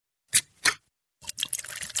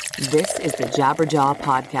This is the Jabberjaw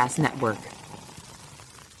Podcast Network.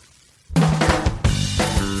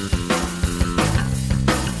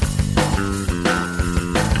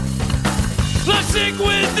 I'm sick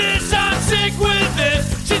with this, I'm sick with this.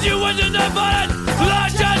 Situation that violent,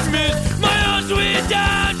 large judgment. My own sweet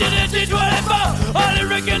down, didn't teach what I found. I didn't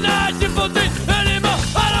recognize simple things anymore.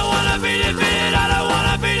 I don't wanna be defeated, I don't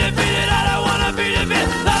wanna be defeated, I don't wanna be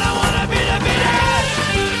defeated, I don't wanna be defeated.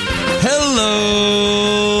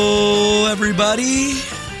 Hello, everybody.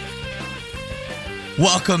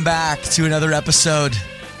 Welcome back to another episode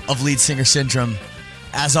of Lead Singer Syndrome.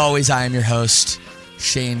 As always, I am your host,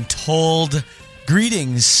 Shane Told.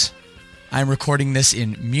 Greetings. I'm recording this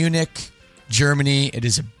in Munich, Germany. It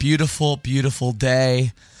is a beautiful, beautiful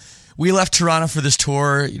day. We left Toronto for this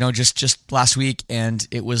tour, just last week, and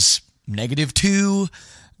it was -2.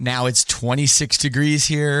 Now it's 26 degrees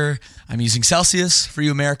here. I'm using Celsius for you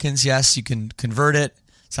Americans. Yes, you can convert it.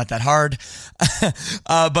 It's not that hard.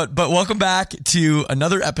 But welcome back to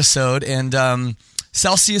another episode. And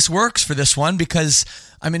Celsius works for this one because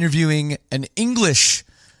I'm interviewing an English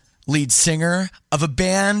lead singer of a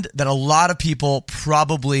band that a lot of people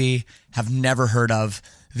probably have never heard of.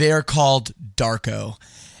 They are called Darko.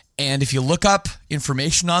 And if you look up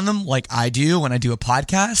information on them, like I do when I do a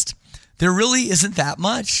podcast, there really isn't that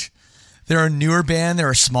much. They're a newer band.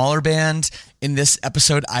 They're a smaller band. In this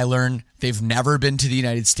episode, I learned they've never been to the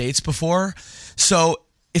United States before. So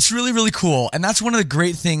it's really, really cool. And that's one of the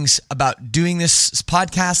great things about doing this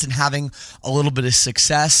podcast and having a little bit of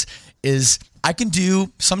success is I can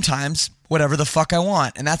do sometimes whatever the fuck I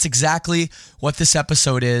want. And that's exactly what this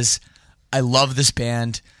episode is. I love this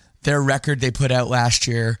band. Their record they put out last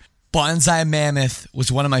year, Bonzai Mammoth,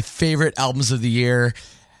 was one of my favorite albums of the year.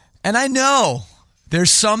 And I know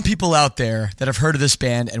there's some people out there that have heard of this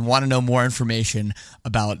band and want to know more information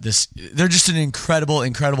about this. They're just an incredible,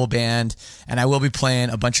 incredible band. And I will be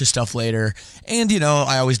playing a bunch of stuff later. And,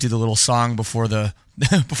 I always do the little song before we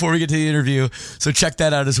get to the interview. So check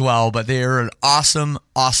that out as well. But they are an awesome,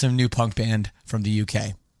 awesome new punk band from the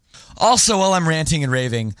UK. Also, while I'm ranting and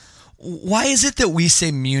raving, why is it that we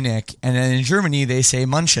say Munich and then in Germany they say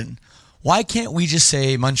München? Why can't we just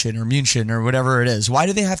say München or München or whatever it is? Why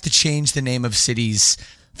do they have to change the name of cities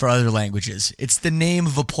for other languages? It's the name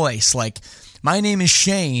of a place. Like, my name is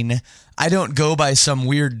Shane. I don't go by some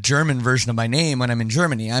weird German version of my name when I'm in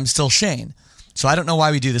Germany. I'm still Shane. So I don't know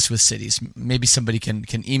why we do this with cities. Maybe somebody can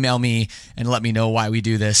email me and let me know why we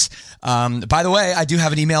do this. By the way, I do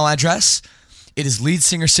have an email address. It is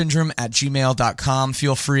leadsingersyndrome@gmail.com.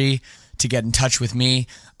 Feel free to get in touch with me.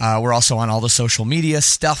 We're also on all the social media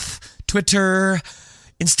stuff. Twitter,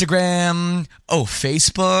 Instagram,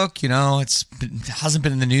 Facebook. It hasn't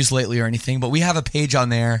been in the news lately or anything, but we have a page on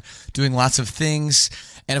there doing lots of things.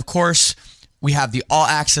 And of course, we have the All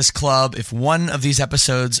Access Club. If one of these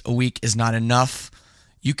episodes a week is not enough,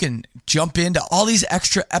 you can jump into all these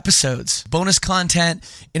extra episodes, bonus content,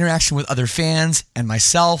 interaction with other fans and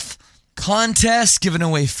myself, contests, giving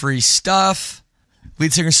away free stuff,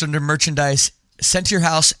 Lead Singer Syndrome merchandise sent to your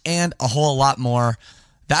house, and a whole lot more.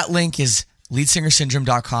 That link is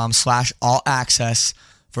leadsingersyndrome.com/all-access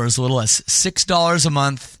for as little as $6 a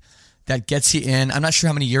month. That gets you in. I'm not sure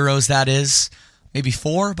how many euros that is. Maybe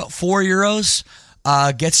about 4 euros.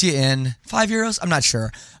 Gets you in 5 euros. I'm not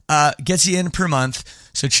sure. Gets you in per month.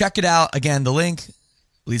 So check it out. Again, the link,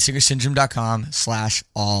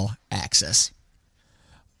 leadsingersyndrome.com/all-access.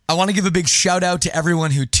 I want to give a big shout out to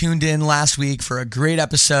everyone who tuned in last week for a great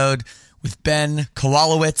episode with Ben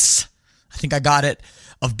Kowalowitz. I think I got it.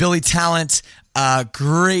 Of Billy Talent.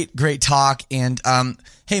 Great talk. And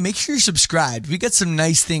hey, make sure you're subscribed. We got some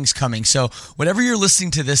nice things coming. So whatever you're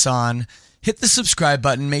listening to this on, hit the subscribe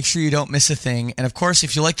button. Make sure you don't miss a thing. And of course,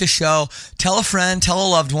 if you like the show, tell a friend, tell a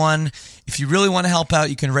loved one. If you really want to help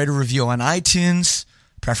out, you can write a review on iTunes,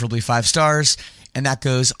 preferably 5 stars. And that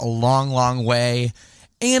goes a long, long way.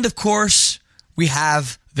 And of course, we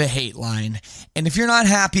have the hate line. And if you're not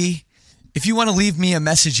happy, if you want to leave me a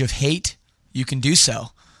message of hate, you can do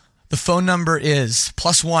so. The phone number is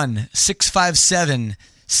 +1 657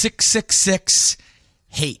 666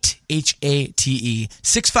 HATE, HATE,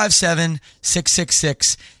 657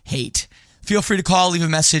 666 HATE. Feel free to call, leave a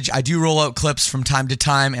message. I do roll out clips from time to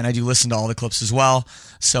time, and I do listen to all the clips as well.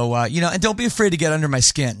 So, and don't be afraid to get under my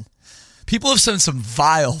skin. People have said some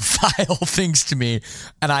vile things to me,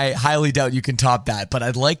 and I highly doubt you can top that, but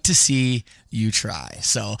I'd like to see you try.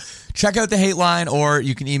 So check out the hate line, or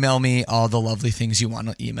you can email me all the lovely things you want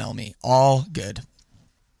to email me. All good.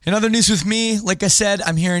 In other news with me, like I said,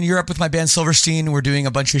 I'm here in Europe with my band Silverstein. We're doing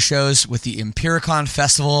a bunch of shows with the Empiricon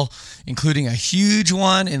Festival, including a huge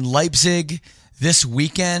one in Leipzig this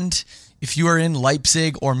weekend. If you are in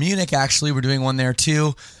Leipzig or Munich, actually, we're doing one there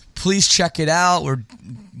too. Please check it out. We're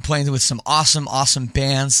playing with some awesome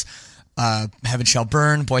bands. Heaven Shall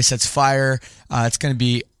Burn, Boy Sets Fire. It's going to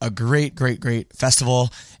be a great festival.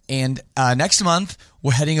 And next month,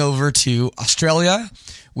 we're heading over to Australia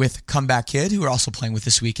with Comeback Kid, who we're also playing with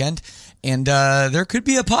this weekend. And there could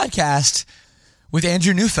be a podcast with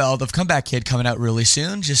Andrew Neufeld of Comeback Kid coming out really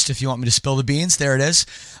soon. Just if you want me to spill the beans, there it is.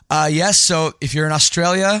 Yes, so if you're in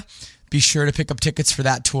Australia, be sure to pick up tickets for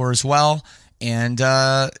that tour as well. And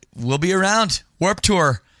we'll be around. Warped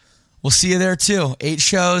Tour. We'll see you there too. 8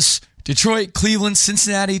 shows. Detroit, Cleveland,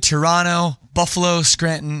 Cincinnati, Toronto, Buffalo,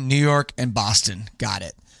 Scranton, New York, and Boston. Got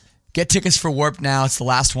it. Get tickets for Warped now. It's the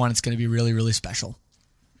last one. It's going to be really special.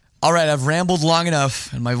 All right, I've rambled long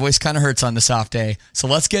enough, and my voice kind of hurts on this off day. So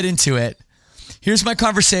let's get into it. Here's my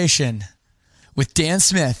conversation with Dan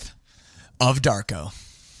Smith of Darko.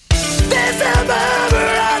 There's a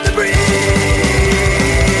murmur on the breeze.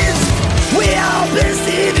 We all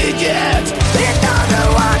perceive it yet. It's on the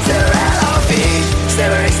water at our feet.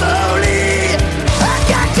 Simmering slowly. A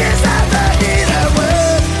cactus at the need of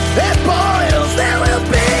wood. It boils, there will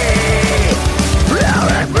be roar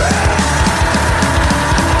and breath.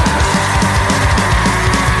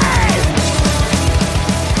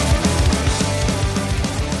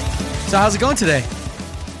 So how's it going today?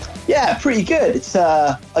 Yeah, pretty good. It's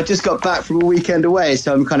I just got back from a weekend away,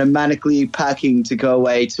 so I'm kind of manically packing to go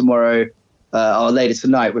away tomorrow or later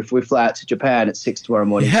tonight. We fly out to Japan at 6 tomorrow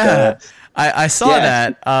morning. Yeah, so, I saw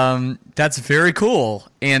that. That's very cool.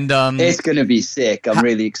 And it's going to be sick. I'm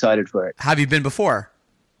really excited for it. Have you been before?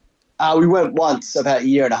 We went once about a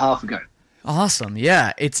year and a half ago. Awesome.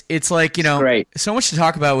 Yeah, it's like, you know, great. So much to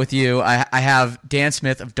talk about with you. I have Dan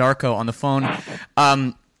Smith of Darko on the phone.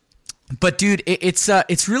 But dude,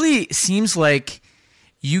 it's really seems like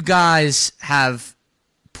you guys have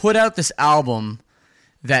put out this album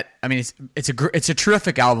that, I mean, it's a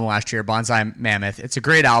terrific album last year, Bonzai Mammoth. It's a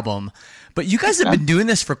great album, but you guys have been doing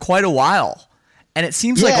this for quite a while, and it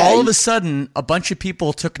seems like all of a sudden a bunch of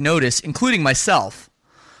people took notice, including myself.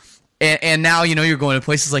 And now, you know, you're going to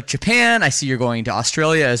places like Japan. I see you're going to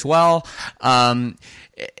Australia as well.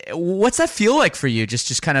 What's that feel like for you?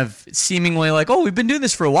 Just kind of seemingly like, oh, we've been doing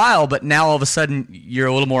this for a while, but now all of a sudden you're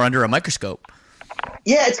a little more under a microscope.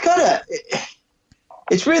 Yeah,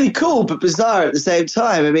 it's really cool, but bizarre at the same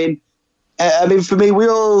time. I mean, for me, we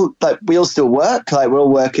all still work. Like, we're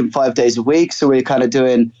all working 5 days a week. So we're kind of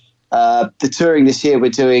doing the touring this year. We're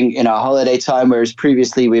doing in our holiday time, whereas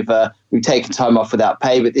previously we've taken time off without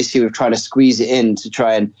pay. But this year we're trying to squeeze it in to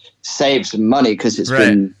try and save some money because it's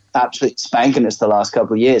been absolutely spanking us the last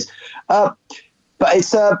couple of years. But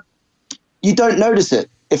it's you don't notice it,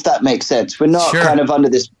 if that makes sense. We're not kind of under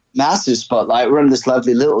this massive spotlight. We're under this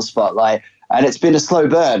lovely little spotlight, and it's been a slow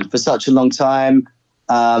burn for such a long time.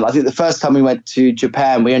 I think the first time we went to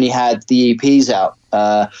Japan, we only had the EPs out.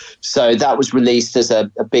 So that was released as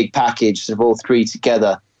a big package, sort of all 3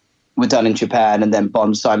 together were done in Japan, and then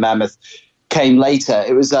Bonzai Mammoth came later.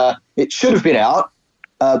 It should have been out,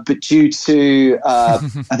 but due to,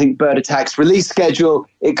 I think, Bird Attack's release schedule,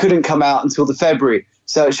 it couldn't come out until the February.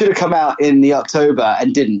 So it should have come out in the October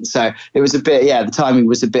and didn't. So it was a bit, the timing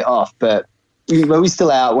was a bit off. But we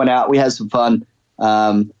still went out, we had some fun,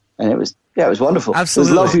 and it was wonderful.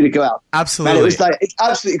 Absolutely. It was lovely to go out. Absolutely. Man, it's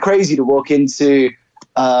absolutely crazy to walk into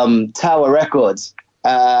Tower Records,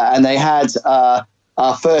 and they had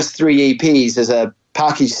our first 3 EPs as a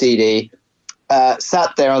package CD,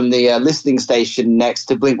 sat there on the listening station next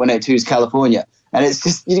to Blink-182's California. And it's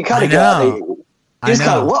just, you kind of go out there, you just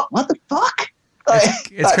kind of, what the fuck?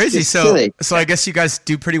 Like, it's crazy. So I guess you guys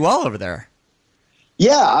do pretty well over there.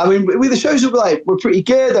 Yeah, I mean, the shows were pretty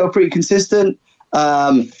good. They were pretty consistent.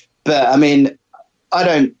 But I mean, I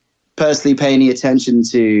don't personally pay any attention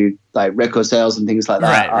to like record sales and things like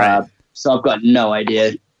that. Right. So I've got no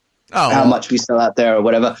idea how much we sell out there or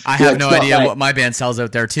whatever. I have no idea what my band sells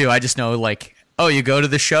out there too. I just know, like, oh, you go to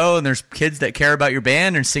the show and there's kids that care about your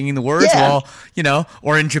band and singing the words. Yeah. Well, you know,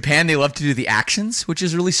 or in Japan, they love to do the actions, which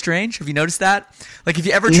is really strange. Have you noticed that? Like, if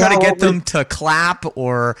you ever try to get them to clap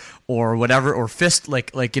or whatever, or fist,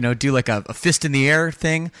 like, you know, do like a fist in the air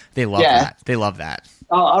thing, they love that. They love that.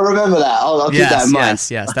 Oh, I'll remember that. I'll keep that in mind.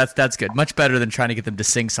 Yes. That's good. Much better than trying to get them to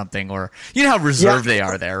sing something, or you know how reserved they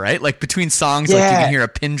are there, right? Like between songs, like you can hear a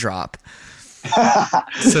pin drop.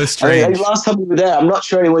 So strange. I mean, last time we were there, I'm not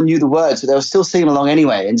sure anyone knew the words, but they were still singing along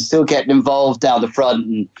anyway and still getting involved down the front,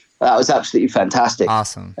 and that was absolutely fantastic.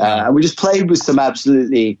 Awesome. And we just played with some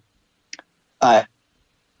absolutely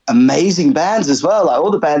amazing bands as well. Like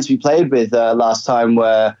all the bands we played with last time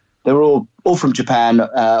were They were all from Japan,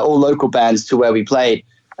 all local bands to where we played.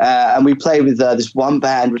 And we played with this one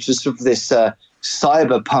band, which was sort of this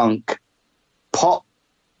cyberpunk pop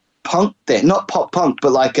punk thing. Not pop punk,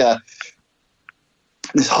 but like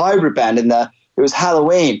this hybrid band. And it was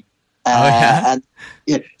Halloween. And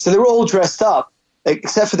so they were all dressed up,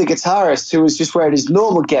 except for the guitarist, who was just wearing his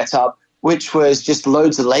normal get-up, which was just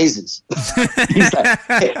loads of lasers.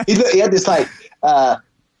 He had this like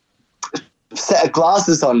set of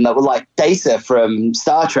glasses on that were like Data from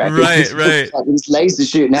Star Trek. Right. Like this laser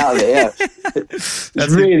shooting out of it. Yeah,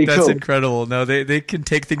 that's really cool. That's incredible. No, they can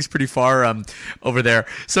take things pretty far over there.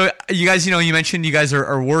 So you guys, you mentioned you guys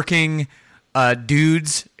are working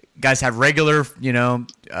dudes. You guys have regular,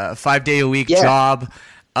 5-day-a-week job.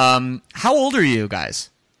 How old are you guys?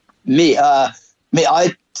 Me, I'm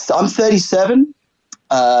 37.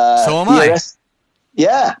 So am I.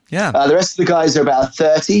 The rest of the guys are about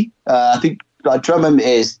 30. I think our drummer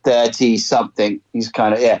is 30 something. He's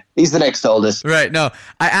kind of he's the next oldest. Right. No,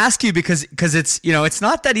 I ask you because it's it's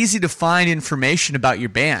not that easy to find information about your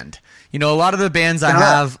band. A lot of the bands I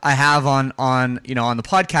have on the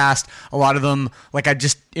podcast, a lot of them, like I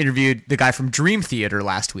just interviewed the guy from Dream Theater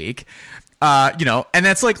last week. And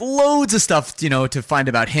that's like loads of stuff, to find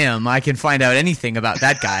about him. I can find out anything about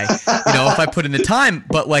that guy, if I put in the time.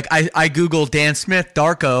 But like I Google Dan Smith,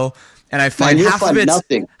 Darko, and I find half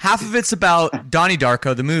of it's about Donnie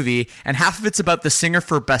Darko, the movie, and half of it's about the singer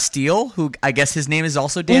for Bastille, who I guess his name is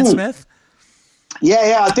also Dan Smith.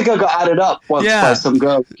 Yeah, I think I got added up once by some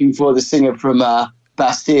girl looking for the singer from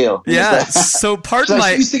Bastille. Yeah, so pardon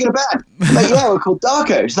my... You singing a band? Like, we're called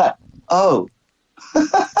Darko. It's like, oh...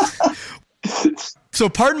 So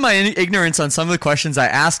pardon my ignorance on some of the questions I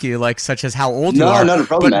ask you, like such as how old you are. No, no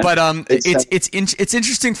problem. But it's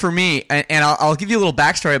interesting for me, and I'll give you a little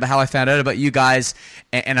backstory about how I found out about you guys,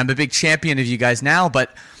 and I'm a big champion of you guys now.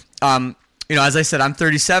 But as I said, I'm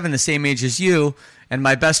 37, the same age as you, and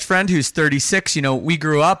my best friend who's 36. We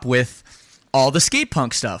grew up with all the skate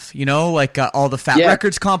punk stuff, like all the Fat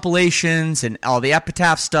Records compilations and all the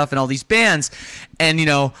Epitaph stuff and all these bands, and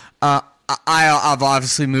I've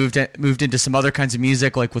obviously moved into some other kinds of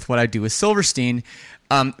music, like with what I do with Silverstein.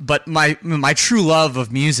 But my true love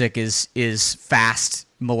of music is fast,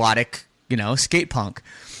 melodic, skate punk.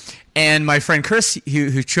 And my friend Chris,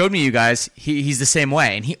 who showed me you guys, he's the same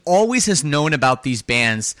way. And he always has known about these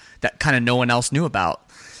bands that kind of no one else knew about.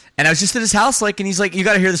 And I was just at his house, and he's like, "You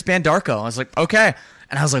got to hear this band Darko." I was like, "Okay."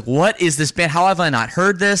 And I was like, "What is this band? How have I not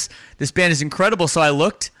heard this? This band is incredible." So I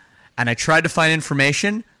looked and I tried to find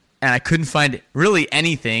information, and I couldn't find really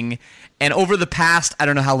anything. And over the past, I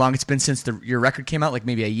don't know how long it's been since your record came out, like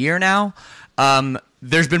maybe a year now,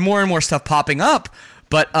 there's been more and more stuff popping up.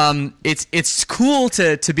 But it's cool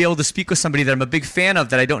to be able to speak with somebody that I'm a big fan of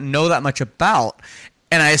that I don't know that much about.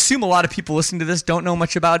 And I assume a lot of people listening to this don't know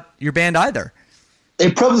much about your band either.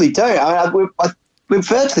 They probably don't. I mean, we're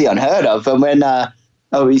virtually unheard of. And when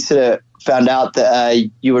we sort of found out that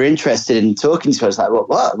you were interested in talking to us, like,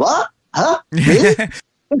 what? Huh? Really?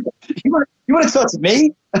 You want to talk to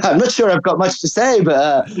me? I'm not sure I've got much to say,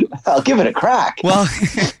 but I'll give it a crack. Well,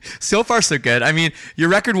 so far so good. I mean, your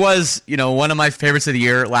record was, one of my favorites of the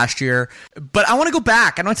year last year. But I want to go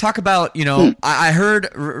back. I want to talk about, I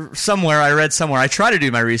read somewhere, I try to do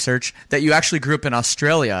my research, that you actually grew up in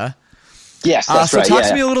Australia. Yes, that's right. So talk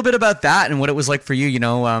to me a little bit about that and what it was like for you,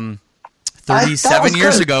 37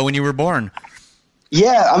 years ago when you were born.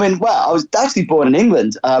 Yeah, I mean, well, I was actually born in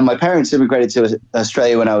England. My parents immigrated to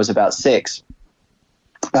Australia when I was about 6.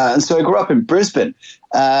 And so I grew up in Brisbane.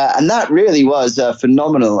 And that really was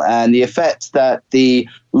phenomenal. And the effect that the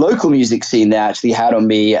local music scene there actually had on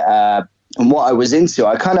me and what I was into,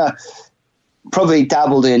 I kind of probably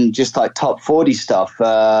dabbled in just like top 40 stuff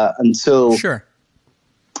until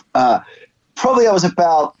probably I was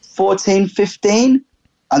about 14, 15.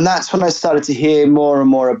 And that's when I started to hear more and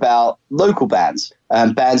more about local bands,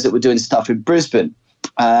 bands that were doing stuff in Brisbane.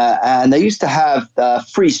 And they used to have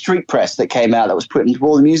free street press that came out that was put into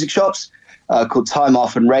all the music shops called Time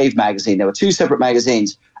Off and Rave magazine. There were 2 separate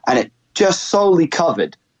magazines, and it just solely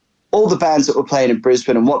covered all the bands that were playing in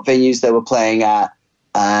Brisbane and what venues they were playing at,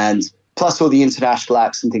 and plus all the international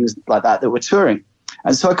acts and things like that were touring.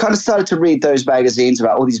 And so I kind of started to read those magazines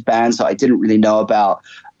about all these bands that I didn't really know about.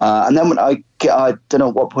 And then when I don't know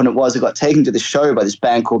what point it was, I got taken to this show by this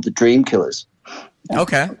band called the Dream Killers.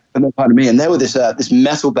 Okay. And they're part of me, and they were this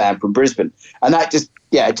metal band from Brisbane, and that just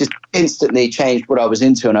instantly changed what I was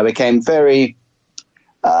into, and I became very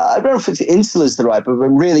I don't know if it's insular is the right, but we're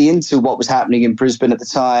really into what was happening in Brisbane at the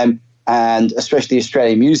time, and especially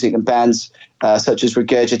Australian music and bands such as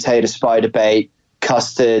Regurgitator, Spiderbait,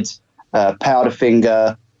 Custard,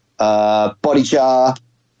 Powderfinger, Body Jar.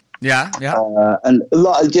 Yeah. And a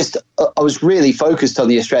lot of I was really focused on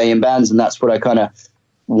the Australian bands, and that's what I kind of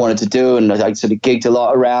wanted to do. And I sort of gigged a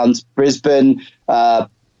lot around Brisbane,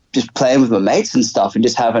 just playing with my mates and stuff, and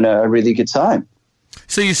just having a really good time.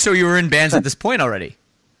 So you were in bands at this point already?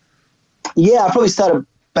 Yeah, I probably started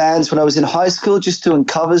bands when I was in high school, just doing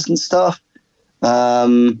covers and stuff.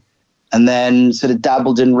 And then sort of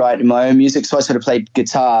dabbled in writing my own music. So I sort of played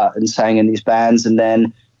guitar and sang in these bands, and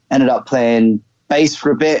then ended up playing bass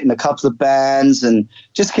for a bit in a couple of bands, and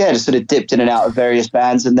just sort of dipped in and out of various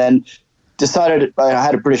bands, and then decided I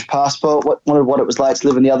had a British passport, wondered what it was like to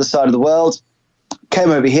live on the other side of the world.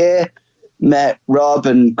 Came over here, met Rob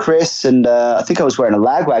and Chris, and I think I was wearing a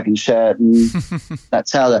Lagwagon shirt, and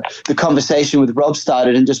that's how the conversation with Rob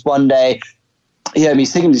started. And just one day, he heard me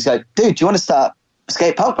singing, he's like, dude, do you want to start a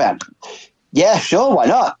skate punk band? Yeah, sure, why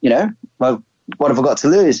not? Well, what have I got to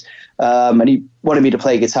lose? And he wanted me to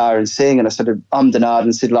play guitar and sing, and I sort of ummed and ahed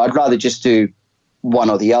and said, I'd rather just do one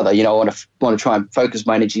or the other. I want to try and focus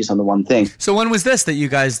my energies on the one thing. So when was this that you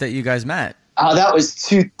guys met? That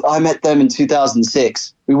was I met them in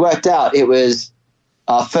 2006. We worked out it was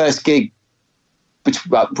our first gig, which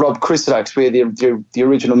Rob, Chris, and I, because we're the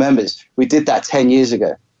original members. We did that 10 years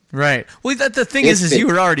ago. Right. Well, the thing is you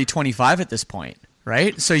were already 25 at this point,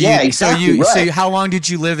 right? So exactly, right. So how long did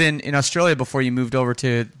you live in Australia before you moved over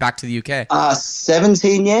back to the UK?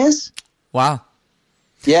 17 years. Wow.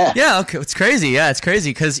 Yeah. Yeah. Okay. It's crazy. Yeah, it's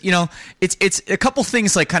crazy because it's a couple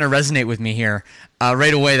things like kind of resonate with me here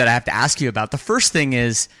right away that I have to ask you about. The first thing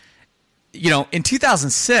is, in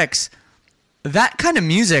 2006, that kind of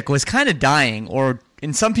music was kind of dying, or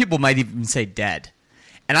in some people might even say dead.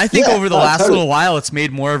 And I think over the last little while, it's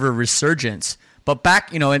made more of a resurgence. But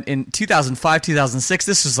back, in 2005, 2006,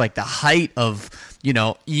 this was like the height of,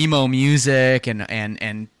 emo music and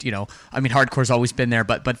hardcore's always been there,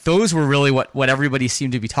 but those were really what everybody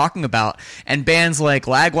seemed to be talking about. And bands like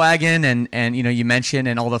Lagwagon and you mentioned,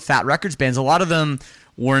 and all the Fat Records bands, a lot of them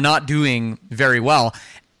were not doing very well.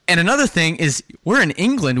 And another thing is we're in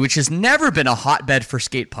England, which has never been a hotbed for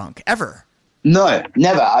skate punk, ever. No,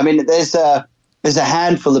 never. I mean, there's a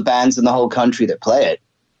handful of bands in the whole country that play it.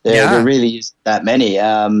 There really isn't that many,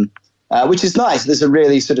 which is nice. There's a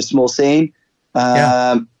really sort of small scene,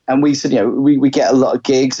 and we get a lot of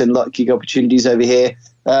gigs and a lot of gig opportunities over here,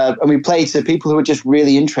 and we play to people who are just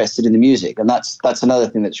really interested in the music, and that's another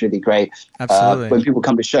thing that's really great. Absolutely. When people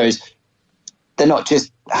come to shows, they're not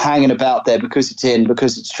just hanging about there because it's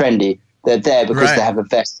trendy. They're there because they have a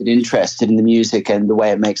vested interest in the music and the way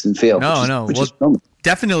it makes them feel. Which is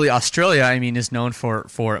definitely Australia, is known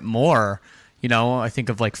for it more. I think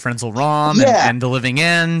of like Frenzal Rhomb and The Living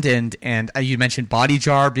End, and you mentioned Body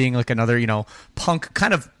Jar being like another, punk,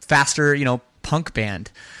 kind of faster, punk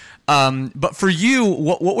band. But for you,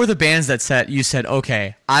 what were the bands that you said,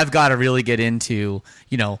 okay, I've got to really get into,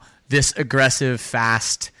 this aggressive,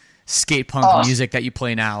 fast skate punk music that you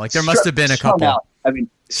play now? Like there must have been a couple. Out.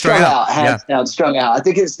 Strung Out, hands down, Strung Out. I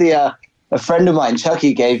think it's a friend of mine,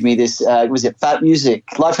 Chucky, gave me this, was it Fat Music?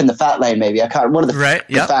 Life in the Fat Lane, maybe. I can't remember. One of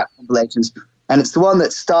the Fat compilations. And it's the one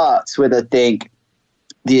that starts with, I think,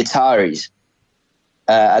 the Ataris.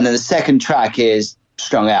 And then the second track is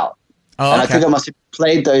Strung Out. Oh, and I think I must have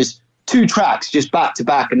played those two tracks just back to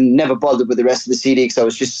back and never bothered with the rest of the CD because I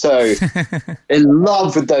was just so in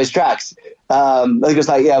love with those tracks. I think it was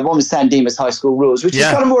one was San Dimas High School Rules, which is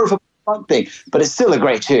kind of more of a punk thing, but it's still a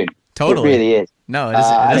great tune. Totally. It really is. No, it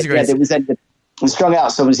is great. Yeah, the Strung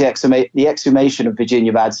Out song was the exhumation of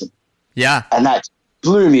Virginia Madsen. Yeah. And that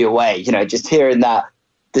blew me away, just hearing the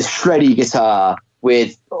shreddy guitar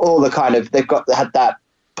with all the kind of, they had that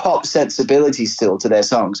pop sensibility still to their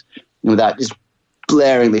songs, with that just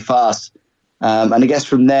blaringly fast. And I guess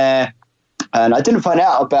from there, and I didn't find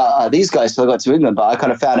out about these guys till I got to England, but I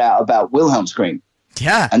kind of found out about Wilhelm Scream.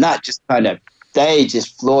 Yeah. And that just they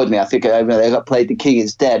just floored me. I think they got played The King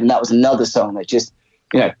Is Dead, and that was another song that just,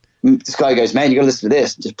 this guy goes, man, you got to listen to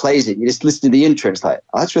this, and just plays it. You just listen to the intro. It's like,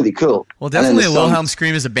 oh, that's really cool. Well, definitely Wilhelm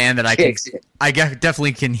Scream is a band that I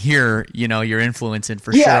definitely can hear, your influence in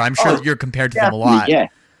for sure. I'm sure you're compared to them a lot.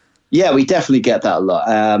 Yeah, we definitely get that a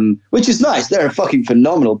lot, which is nice. They're a fucking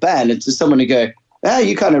phenomenal band. And to someone to go,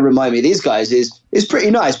 you kind of remind me of these guys is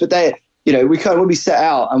pretty nice. But they, when we set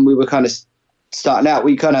out and we were kind of starting out,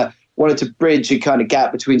 we kind of wanted to bridge a kind of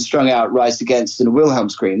gap between Strung Out, Rise Against, and Wilhelm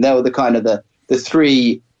Scream. They were the kind of the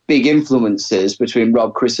three big influences between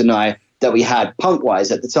Rob, Chris, and I that we had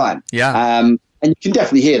punk-wise at the time. Yeah. And you can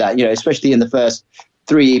definitely hear that, especially in the first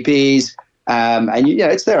 3 EPs. And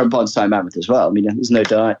it's there on Bonzai Mammoth as well. I mean, there's no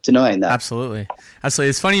denying that. Absolutely.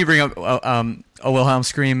 It's funny you bring up a Wilhelm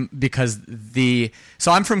scream because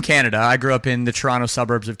so I'm from Canada. I grew up in the Toronto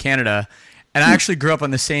suburbs of Canada, and I actually grew up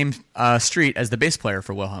on the same street as the bass player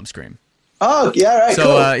for Wilhelm scream. Oh, yeah, right.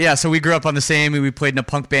 So, cool. So we grew up on the same. We played in a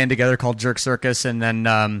punk band together called Jerk Circus, and then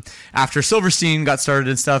after Silverstein got started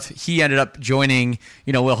and stuff, he ended up joining,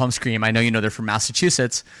 Wilhelm scream. I know they're from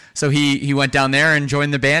Massachusetts, so he went down there and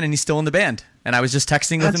joined the band, and he's still in the band. And I was just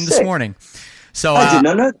texting with him this morning. So I did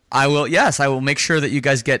not know. I will make sure that you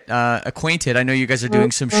guys get acquainted. I know you guys are doing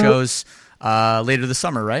some shows later this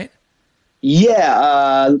summer, right?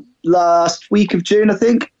 Yeah, last week of June, I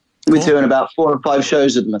think. Cool. We're doing about 4 or 5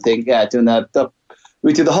 shows with them, I think. Yeah, doing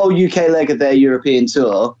we do the whole UK leg of their European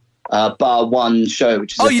tour, bar one show,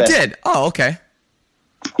 which is you did? Oh, okay.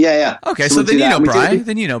 Yeah. Okay, so then you know Bri.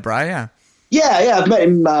 Then you know Bri, yeah. Yeah, I've met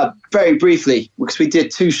him very briefly because we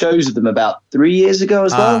did 2 shows with them about 3 years ago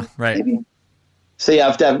as well. Right. Maybe. So yeah,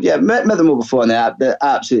 I've met them all before, and they're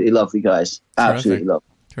absolutely lovely guys. Absolutely lovely.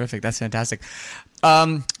 Terrific. That's fantastic.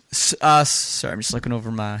 Sorry, I'm just looking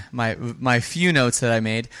over my few notes that I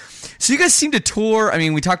made. So you guys seem to tour. I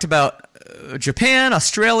mean, we talked about Japan,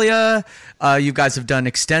 Australia. You guys have done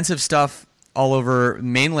extensive stuff all over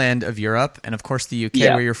mainland of Europe, and of course the UK,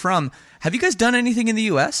 where you're from. Have you guys done anything in the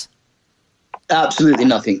US? Absolutely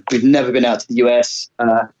nothing. We've never been out to the US.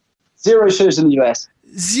 0 shows in the US.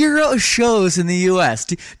 0 shows in the US.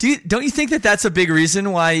 Don't you think that that's a big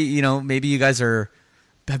reason why maybe you guys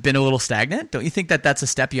have been a little stagnant? Don't you think that that's a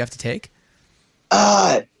step you have to take?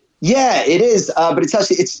 Yeah, it is. But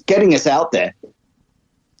it's getting us out there.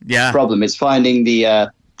 Yeah. The problem is finding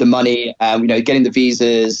the money, getting the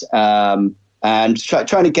visas, and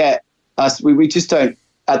trying to get us. We just don't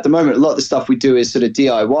at the moment. A lot of the stuff we do is sort of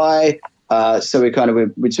DIY. So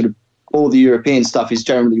we sort of all the European stuff is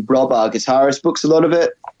generally Rob, our guitarist, books a lot of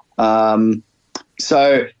it.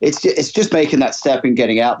 So it's just making that step and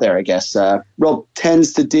getting out there, I guess. Rob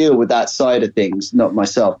tends to deal with that side of things, not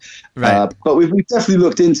myself. Right. But we've definitely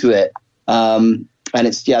looked into it. And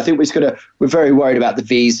I think we're very worried about the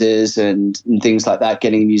visas and things like that,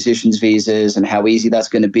 getting musicians' visas and how easy that's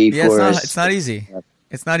going to be for us. It's not easy.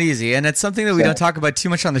 It's not easy. And it's something that we don't talk about too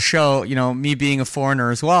much on the show. Me being a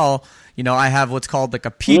foreigner as well, I have what's called like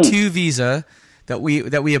a P2 visa that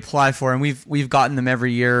we apply for, and we've gotten them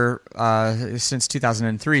every year since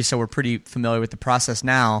 2003, so we're pretty familiar with the process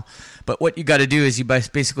now. But what you got to do is you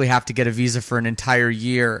basically have to get a visa for an entire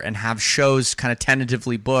year and have shows kind of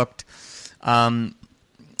tentatively booked, and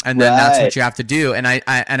then that's what you have to do. And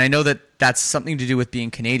I know that that's something to do with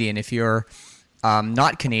being Canadian. If you're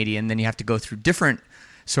not Canadian, then you have to go through different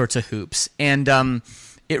sorts of hoops, and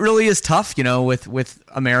it really is tough, with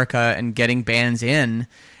America and getting bands in.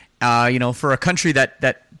 For a country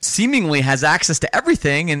that seemingly has access to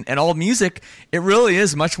everything and all music, it really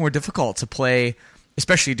is much more difficult to play,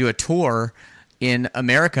 especially do a tour in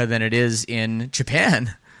America than it is in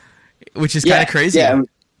Japan, which is kind of crazy. Yeah.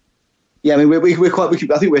 I mean, I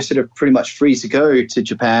think we're sort of pretty much free to go to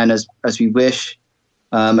Japan as we wish.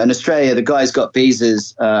 And Australia, the guys got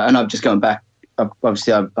visas, and I'm just going back.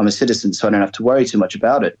 Obviously, I'm a citizen, so I don't have to worry too much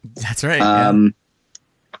about it. That's right.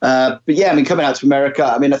 But yeah, I mean, coming out to America,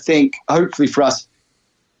 I mean, I think hopefully for us,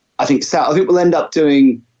 I think we'll end up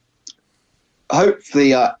doing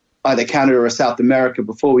hopefully either Canada or South America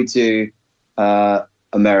before we do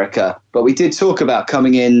America. But we did talk about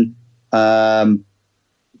coming in.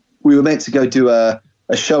 We were meant to go do a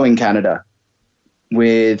show in Canada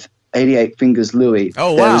with 88 Fingers Louie.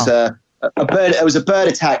 Oh, wow. It was a bird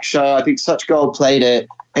attack show. I think Such Gold played it.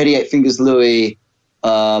 88 Fingers Louie.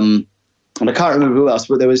 And I can't remember who else,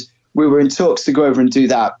 but we were in talks to go over and do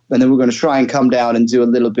that. And then we're going to try and come down and do a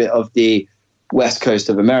little bit of the West Coast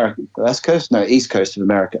of America. West Coast? No, East Coast of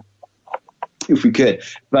America. If we could.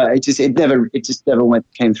 But it just never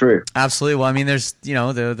came through. Absolutely. Well, I mean, there's,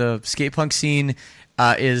 the skate punk scene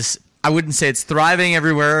is, I wouldn't say it's thriving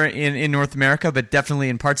everywhere in North America, but definitely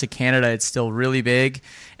in parts of Canada, it's still really big.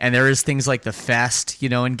 And there is things like the Fest,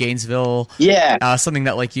 in Gainesville. Yeah. Something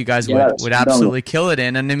that like you guys would absolutely kill it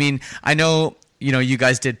in. And I mean, I know, you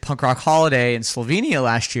guys did Punk Rock Holiday in Slovenia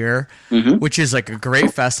last year, which is like a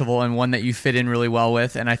great festival and one that you fit in really well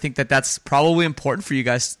with. And I think that that's probably important for you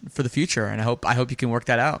guys for the future. And I hope you can work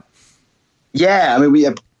that out. Yeah. I mean, we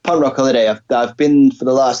have Punk Rock Holiday. I've been for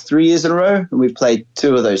the last 3 years in a row, and we've played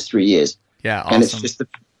 2 of those 3 years. Yeah, awesome. And it's just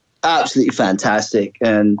absolutely fantastic.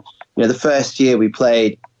 And the first year we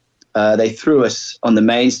played, they threw us on the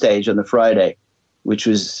main stage on the Friday, which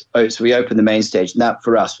was so we opened the main stage, and that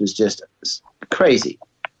for us was just crazy.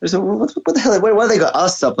 was like, what the hell? Why they got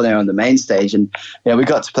us up on there on the main stage? And we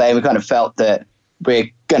got to play, and we kind of felt that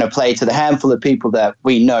we're going to play to the handful of people that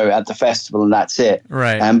we know at the festival, and that's it.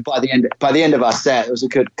 Right. And by the end of our set, there was a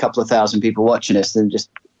good couple of thousand people watching us, and just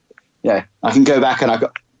I can go back and I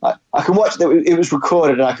can watch it was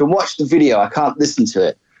recorded, and I can watch the video. I can't listen to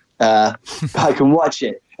it. I can watch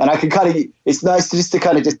it, and I can it's nice to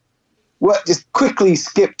kind of just quickly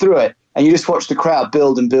skip through it, and you just watch the crowd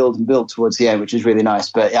build and build and build towards the end, which is really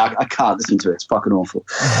nice. But I can't listen to it. It's fucking awful.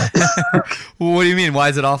 What do you mean? Why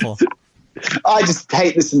is it awful? I just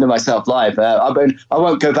hate listening to myself live. I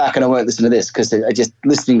won't go back and I won't listen to this because I just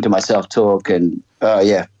listening to myself talk and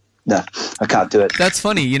no, I can't do it. That's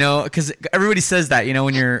funny, because everybody says that,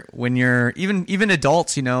 when you're even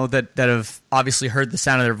adults, that have obviously heard the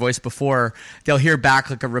sound of their voice before, they'll hear back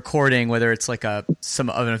like a recording, whether it's like a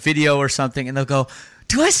video or something, and they'll go,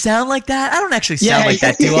 "Do I sound like that? I don't actually sound like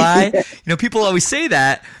that, do I?" People always say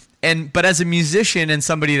that. But as a musician and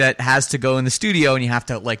somebody that has to go in the studio and you have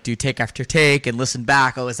to like do take after take and listen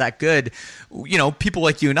back, oh, is that good? People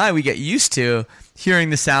like you and I, we get used to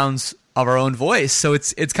hearing the sounds of our own voice. So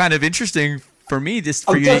it's kind of interesting for me just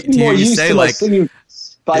for you to hear you say like singing,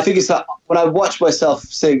 but I think it's like when I watch myself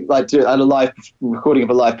sing like do at a live recording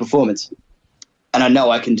of a live performance, and I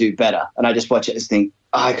know I can do better, and I just watch it and think,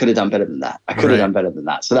 I could have done better than that. I could have done better than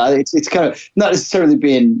that. So it's kind of not necessarily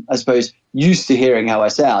being, I suppose, used to hearing how I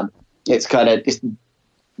sound. It's kind of just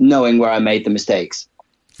knowing where I made the mistakes.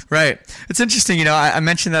 Right. It's interesting. I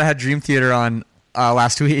mentioned that I had Dream Theater on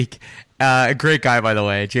last week. A great guy, by the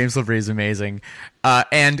way. James LeBrie is amazing.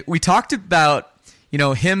 And we talked about,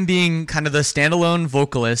 him being kind of the standalone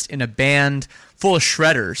vocalist in a band full of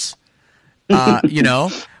shredders,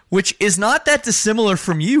 which is not that dissimilar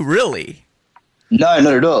from you, really. No,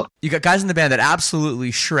 not at all. You got guys in the band that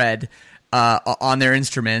absolutely shred on their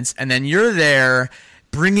instruments, and then you're there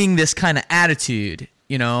bringing this kind of attitude,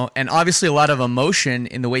 and obviously a lot of emotion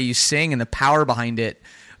in the way you sing and the power behind it.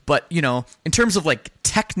 But, in terms of like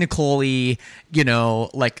technically,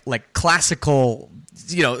 like classical,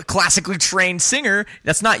 classically trained singer,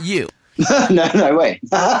 that's not you. No way.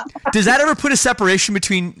 Does that ever put a separation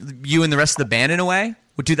between you and the rest of the band in a way?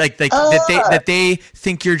 Would you that they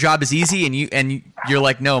think your job is easy and you're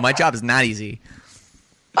like, no, my job is not easy?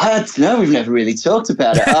 I don't know. We've never really talked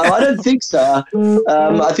about it. I don't think so.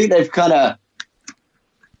 I think they've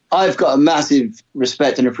I've got a massive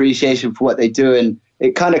respect and appreciation for what they do, and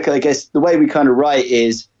it kind of, I guess, the way we kind of write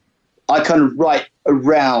is I kind of write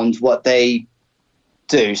around what they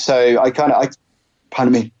do. So I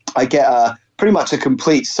get pretty much a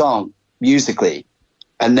complete song musically,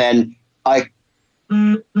 and then I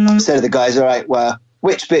say to the guys, all right, well,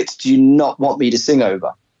 which bits do you not want me to sing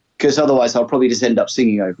over? Because otherwise I'll probably just end up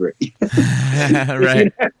singing over it.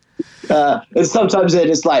 Right. And sometimes they're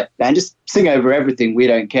just like, man, just sing over everything. We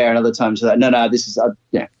don't care. And other times they're like, no, this is,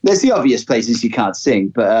 there's the obvious places you can't sing.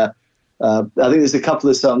 But I think there's a couple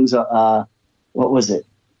of songs. What was it?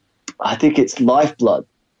 I think it's Lifeblood.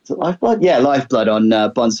 Is it Lifeblood? Yeah, Lifeblood on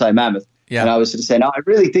Bonzai Mammoth. Yeah. And I was sort of saying, I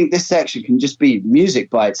really think this section can just be music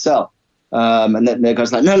by itself. And then the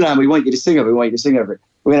guy's like, no, we want you to sing over it. We want you to sing over it.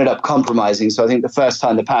 We ended up compromising. So I think the first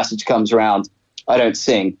time the passage comes around, I don't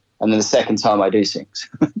sing. And then the second time I do sing.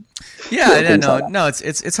 Yeah, no,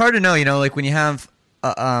 it's hard to know, like when you have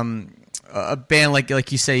a band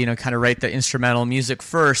like you say, kind of write the instrumental music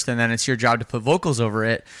first, and then it's your job to put vocals over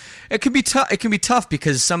it. It can be tough. It can be tough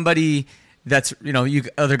because somebody that's you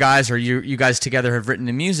other guys or you guys together have written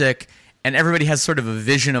the music, and everybody has sort of a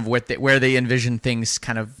vision of where they envision things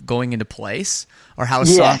kind of going into place or how a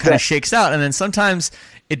song kind of shakes out, and then sometimes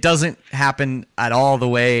it doesn't happen at all the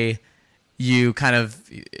way you kind of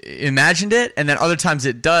imagined it, and then other times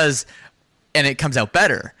it does, and it comes out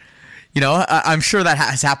better. I'm sure that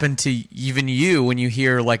has happened to even you when you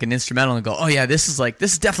hear like an instrumental and go, oh yeah, this is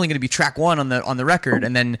definitely going to be track one on the record,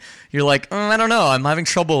 and then you're like, I don't know, I'm having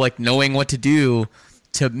trouble like knowing what to do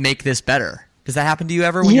to make this better. Does that happen to you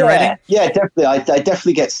ever when you're writing? Yeah, definitely. I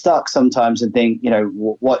definitely get stuck sometimes and think,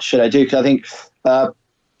 what should I do? Because I think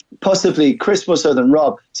possibly Chris more so than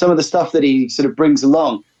Rob, some of the stuff that he sort of brings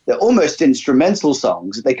along, they're almost instrumental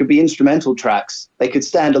songs. They could be instrumental tracks. They could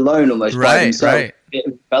stand alone almost by themselves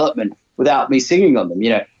in development without me singing on them,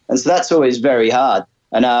 And so that's always very hard.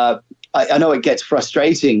 And I know it gets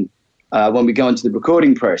frustrating when we go into the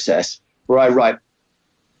recording process where I write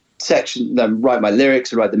my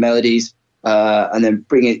lyrics, write the melodies, and then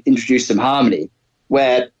introduce some harmony,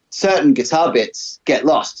 where certain guitar bits get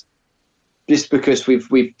lost just because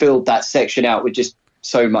we've filled that section out with just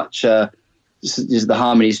so much. Just the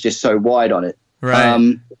harmony is just so wide on it.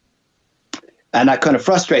 Right. and that kind of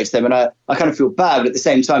frustrates them. And I kind of feel bad, but at the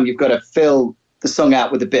same time, you've got to fill the song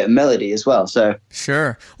out with a bit of melody as well. So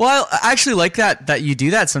sure. Well, I actually like that you do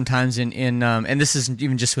that sometimes in and this isn't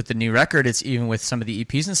even just with the new record, it's even with some of the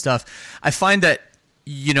EPs and stuff. I find that,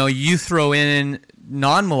 you know, you throw in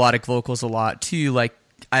non-melodic vocals a lot too, like,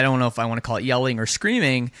 I don't know if I want to call it yelling or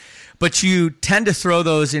screaming, but you tend to throw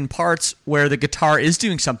those in parts where the guitar is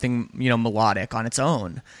doing something, you know, melodic on its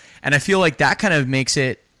own. And I feel like that kind of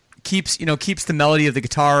keeps the melody of the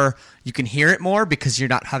guitar. You can hear it more because you're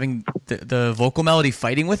not having the vocal melody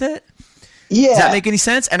fighting with it. Yeah. Does that make any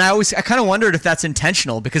sense? And I kind of wondered if that's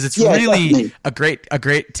intentional, because it's really definitely a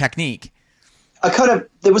great technique.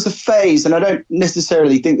 There was a phase, and I don't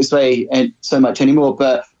necessarily think this way so much anymore,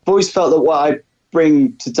 but I've always felt that what I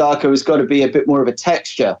bring to Darko has got to be a bit more of a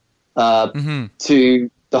texture to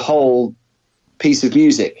the whole piece of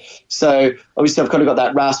music. So obviously I've kind of got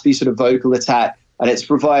that raspy sort of vocal attack, and it's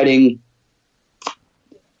providing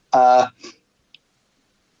not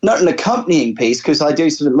an accompanying piece, because I do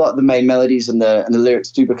sort of a lot of the main melodies and the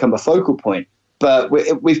lyrics do become a focal point, but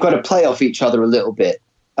we've got to play off each other a little bit.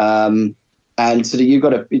 And so you've got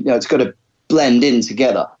to, you know, it's got to blend in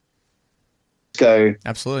together.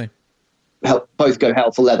 Absolutely. Both go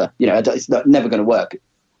hell for leather. You know, it's never going to work.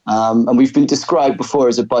 And we've been described before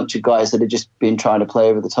as a bunch of guys that have just been trying to play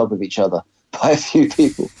over the top of each other by a few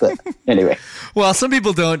people. But anyway. Well, some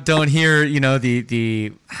people don't hear, you know,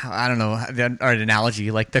 the I don't know, the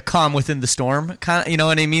analogy, like the calm within the storm kind of, you know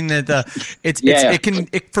what I mean? It can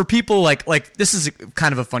for people like this is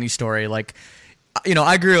kind of a funny story. Like, you know,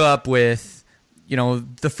 I grew up with, you know,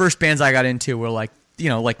 the first bands I got into were like, you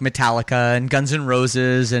know, like Metallica and Guns N'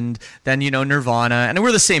 Roses, and then, you know, Nirvana, and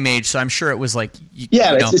we're the same age, so I'm sure it was like,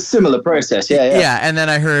 it's a similar process. Yeah. And then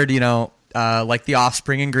I heard, you know, like The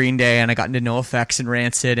Offspring and Green Day, and I got into NoFX and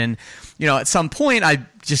Rancid, and, you know, at some point I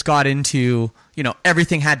just got into, you know,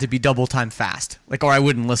 everything had to be double time fast, like, or I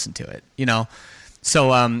wouldn't listen to it, you know. So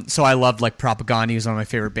I loved like Propaganda. He was one of my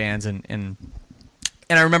favorite bands, and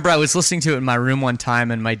I remember I was listening to it in my room one time,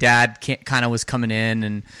 and my dad kind of was coming in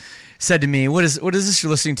and said to me, what is this you're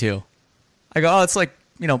listening to? I go, oh, it's like,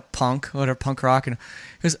 you know, punk rock. And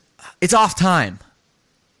he goes, it's off time.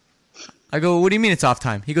 I go, what do you mean it's off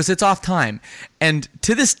time? He goes, it's off time. And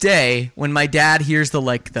to this day, when my dad hears the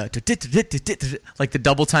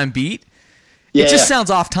double time beat, it just sounds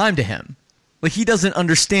off time to him. Like, he doesn't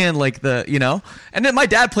understand, like, the, you know? And then my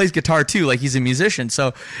dad plays guitar too, like, he's a musician.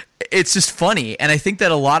 So it's just funny. And I think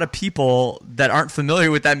that a lot of people that aren't familiar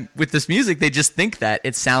with this music, they just think that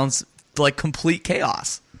it sounds like complete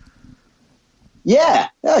chaos. Yeah,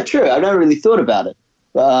 true. I've never really thought about it.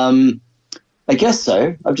 I guess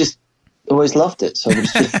so. I've just always loved it. So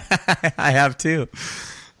I have too.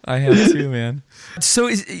 Man. So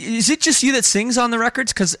is it just you that sings on the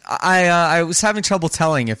records? Because I was having trouble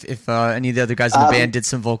telling if any of the other guys in the band did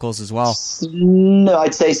some vocals as well. No,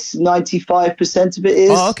 I'd say 95% of it is.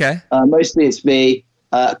 Oh, okay. Mostly it's me.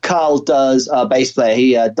 Carl does, our bass player.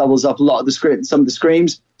 He doubles up a lot of some of the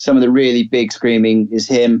screams. Some of the really big screaming is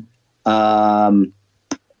him. I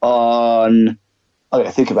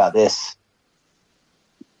gotta think about this.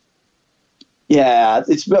 Yeah,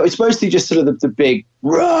 it's mostly just sort of the big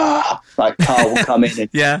rah, like Carl will come in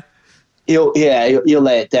and he'll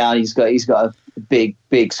lay it down. He's got a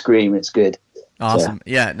big scream. It's good. Awesome. So.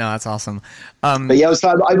 Yeah, no, that's awesome. But yeah,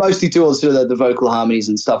 I mostly do all sort of the vocal harmonies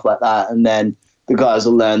and stuff like that, and then the guys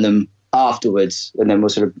will learn them afterwards, and then we'll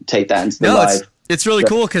sort of take that into the live. It's really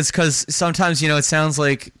cool because sometimes, you know, it sounds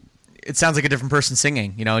like a different person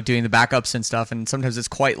singing, you know, doing the backups and stuff, and sometimes it's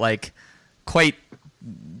quite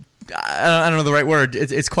I don't know the right word.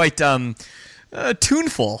 It's quite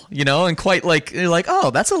tuneful, you know, and quite like, you're like,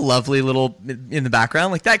 oh, that's a lovely little in the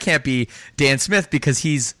background. Like, that can't be Dan Smith because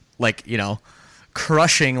he's like, you know,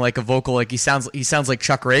 crushing like a vocal. Like he sounds like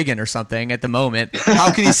Chuck Reagan or something at the moment.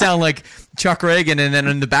 How can he sound like Chuck Reagan and then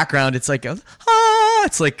in the background it's like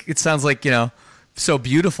it's like it sounds like, you know, so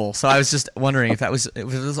beautiful. So I was just wondering if it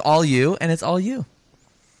was all you, and it's all you.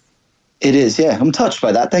 It is, yeah. I'm touched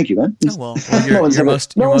by that. Thank you, man. Oh, well no one's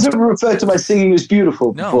ever referred to my singing as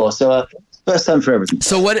beautiful before, so first time for everything.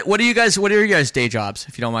 So what are your guys' day jobs,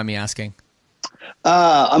 if you don't mind me asking?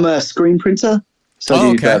 I'm a screen printer, so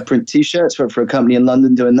I do print T-shirts for a company in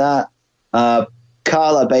London doing that.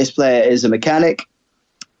 Carl, our bass player, is a mechanic.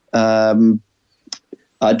 Our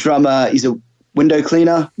drummer, he's a window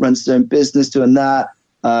cleaner, runs his own business doing that.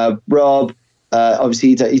 Rob, obviously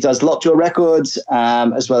he does Lockjaw Records,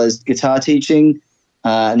 as well as guitar teaching.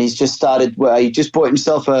 And he's just started, he just bought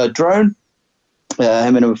himself a drone.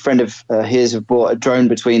 Him and a friend of his have bought a drone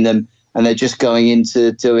between them, and they're just going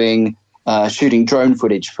into doing shooting drone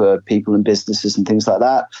footage for people and businesses and things like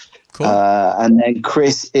that. Cool. And then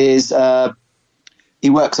Chris is he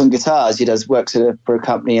works on guitars. He works for a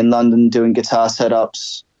company in London doing guitar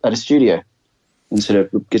setups at a studio and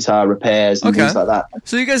sort of guitar repairs and things like that.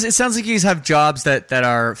 So you guys, it sounds like you guys have jobs that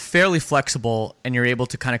are fairly flexible, and you're able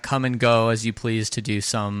to kind of come and go as you please to do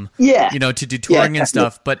some, to do touring and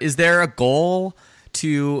stuff. But is there a goal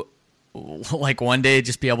to, like, one day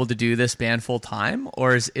just be able to do this band full time,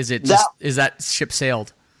 or is it just is that ship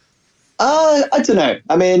sailed? I don't know.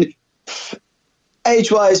 I mean,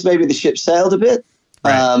 age wise, maybe the ship sailed a bit.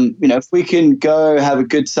 Right. If we can go have a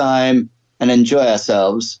good time and enjoy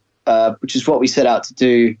ourselves, which is what we set out to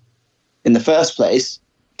do in the first place,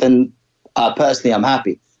 then personally I'm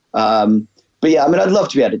happy. But yeah, I mean, I'd love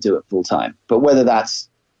to be able to do it full time, but whether that's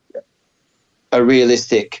a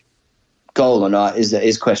realistic goal or not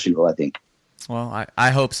is questionable, I think. Well, I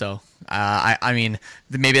hope so. I mean,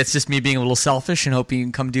 maybe it's just me being a little selfish and hoping you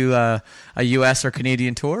can come do a US or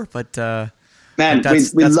Canadian tour, but man,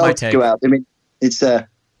 that's we love my to go out. I mean, it's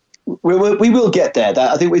we will get there.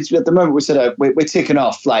 I think at the moment we're ticking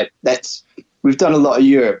off. Like, we've done a lot of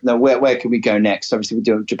Europe. Now, where can we go next? Obviously, we're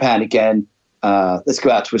doing Japan again. Let's go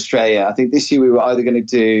out to Australia. I think this year we were either going to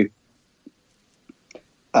do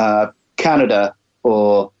Canada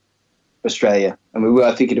or Australia, and we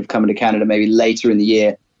were thinking of coming to Canada maybe later in the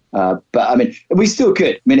year. But I mean, we still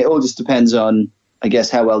could. I mean, it all just depends on, I guess,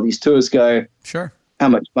 how well these tours go. Sure. How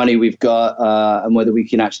much money we've got, and whether we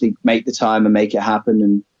can actually make the time and make it happen.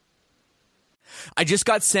 And I just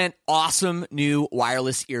got sent awesome new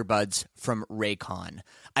wireless earbuds from Raycon.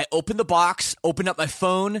 I opened the box, opened up my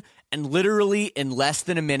phone, and literally in less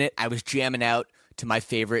than a minute, I was jamming out to my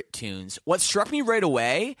favorite tunes. What struck me right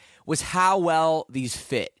away was how well these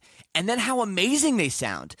fit, and then how amazing they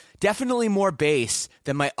sound. Definitely more bass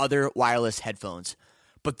than my other wireless headphones.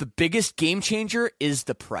 But the biggest game changer is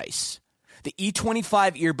the price. The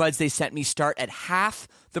E25 earbuds they sent me start at half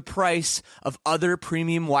the price of other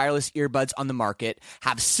premium wireless earbuds on the market,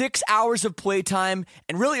 have 6 hours of playtime,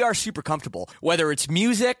 and really are super comfortable, whether it's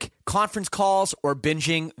music, conference calls, or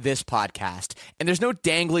binging this podcast. And there's no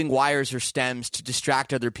dangling wires or stems to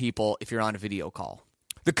distract other people if you're on a video call.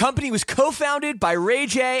 The company was co-founded by Ray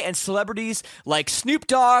J, and celebrities like Snoop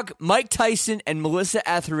Dogg, Mike Tyson, and Melissa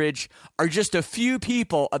Etheridge are just a few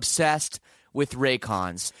people obsessed with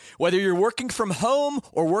Raycons. Whether you're working from home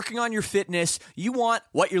or working on your fitness, you want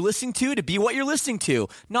what you're listening to be what you're listening to,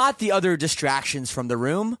 not the other distractions from the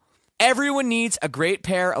room. Everyone needs a great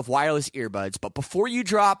pair of wireless earbuds, but before you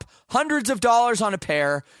drop hundreds of dollars on a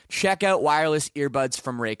pair, check out wireless earbuds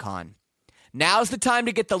from Raycon. Now's the time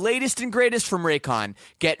to get the latest and greatest from Raycon.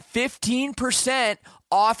 Get 15%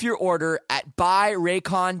 off your order at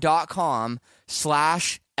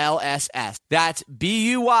buyraycon.com/LSS. That's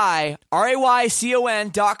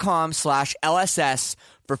BUYRAYCON.com/LSS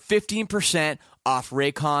for 15% off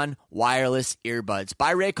Raycon wireless earbuds.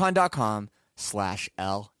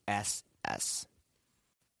 Buyraycon.com/LSS.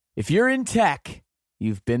 If you're in tech,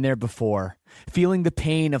 you've been there before, feeling the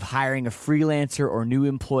pain of hiring a freelancer or new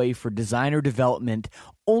employee for design or development,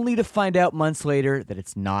 only to find out months later that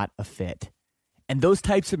it's not a fit. And those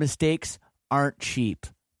types of mistakes aren't cheap.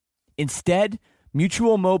 Instead,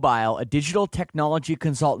 Mutual Mobile, a digital technology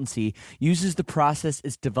consultancy, uses the process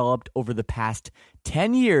it's developed over the past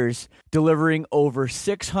 10 years, delivering over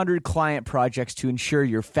 600 client projects to ensure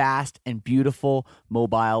your fast and beautiful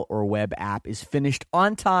mobile or web app is finished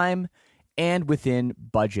on time and within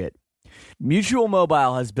budget. Mutual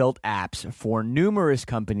Mobile has built apps for numerous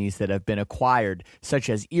companies that have been acquired, such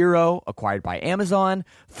as Eero, acquired by Amazon,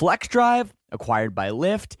 FlexDrive, acquired by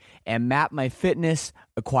Lyft, and MapMyFitness,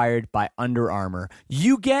 acquired by Under Armour.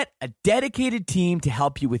 You get a dedicated team to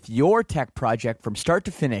help you with your tech project from start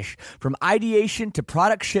to finish, from ideation to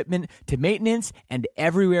product shipment to maintenance and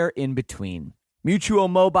everywhere in between. Mutual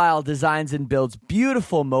Mobile designs and builds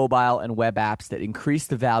beautiful mobile and web apps that increase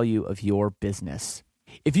the value of your business.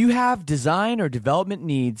 If you have design or development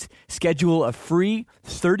needs, schedule a free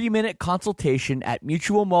 30-minute consultation at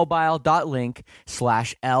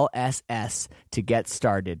mutualmobile.link/LSS to get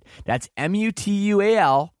started. That's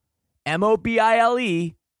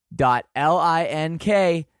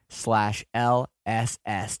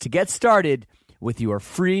mutualmobile.link/LSS to get started with your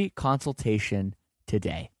free consultation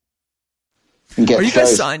today. Are you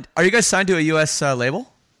guys signed to a US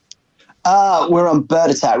label? We're on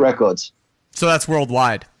Bird Attack Records. So that's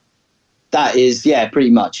worldwide. That is, yeah, pretty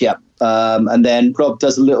much, yeah. And then Rob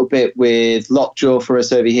does a little bit with Lockjaw for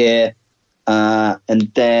us over here.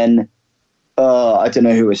 And then I don't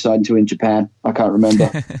know who was signed to in Japan. I can't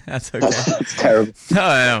remember. That's okay. That's terrible.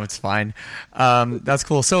 No, it's fine. That's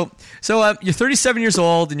cool. So you're 37 years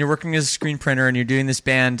old and you're working as a screen printer and you're doing this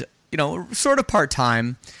band, sort of part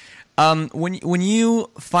time. When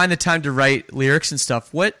you find the time to write lyrics and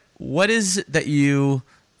stuff, what is it that you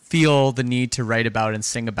feel the need to write about and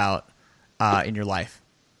sing about in your life?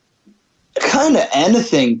 Kind of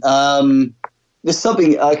anything. There's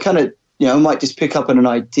something I kind of, might just pick up on an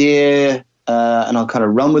idea and I'll kind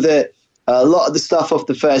of run with it. A lot of the stuff off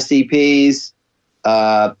the first EPs,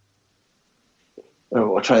 I'll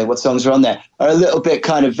try what songs are on there, are a little bit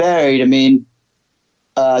kind of varied. I mean,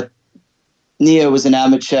 Neo was an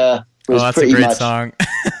amateur. Was that's pretty a great much, song.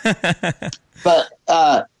 But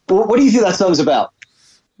what do you think that song's about?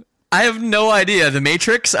 I have no idea. The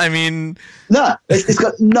Matrix? I mean... No, it's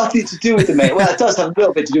got nothing to do with the Matrix. Well, it does have a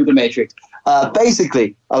little bit to do with the Matrix.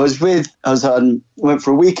 Basically, I went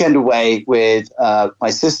for a weekend away with my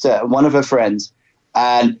sister and one of her friends,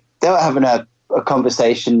 and they were having a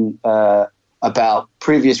conversation about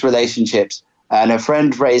previous relationships, and her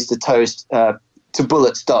friend raised a toast to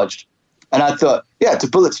bullets dodged. And I thought, yeah, to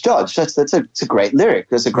bullets dodged, that's a great lyric.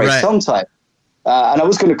 That's a great song type. And I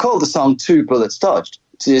was going to call the song Two Bullets Dodged,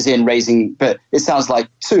 as in raising, but it sounds like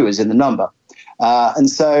two as in the number. And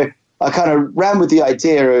so I kind of ran with the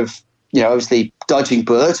idea of, obviously dodging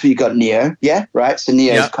bullets. You got Neo, yeah, right? So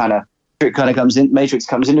Neo's kind of comes in, Matrix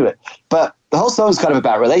comes into it. But the whole song is kind of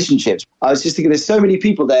about relationships. I was just thinking there's so many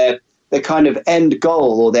people there, their kind of end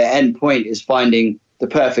goal or their end point is finding the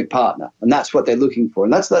perfect partner. And that's what they're looking for.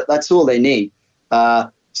 And that's all they need.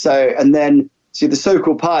 And then, see, the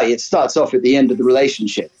so-called party, it starts off at the end of the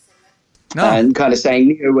relationship. No. And kind of saying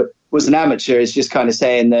Neo was an amateur is just kind of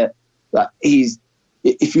saying that he's,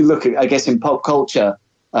 if you look at, I guess, in pop culture,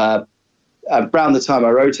 around the time I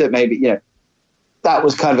wrote it, maybe, that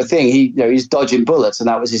was kind of a thing. He's dodging bullets and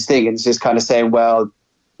that was his thing. And it's just kind of saying, well,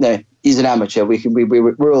 no, he's an amateur.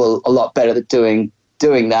 We're all a lot better at doing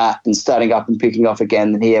that and starting up and picking off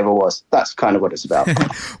again than he ever was. That's kind of what it's about.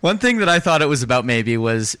 One thing that I thought it was about maybe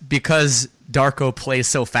was because Darko plays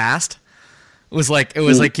so fast. It was like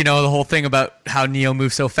the whole thing about how Neo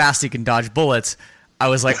moves so fast he can dodge bullets. I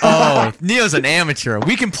was like, oh, Neo's an amateur.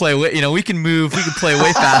 We can play, we can move, we can play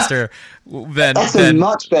way faster than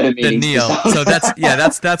much better than Neo. So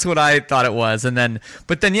that's what I thought it was.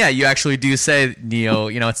 But then you actually do say Neo.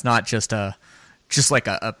 It's not just like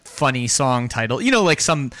a funny song title. Like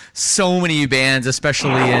so many bands,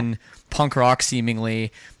 especially in punk rock,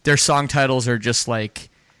 seemingly their song titles are just like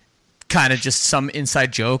kind of just some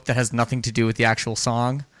inside joke that has nothing to do with the actual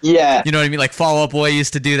song. Yeah, you know what I mean. Like Fall Out Boy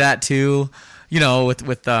used to do that too.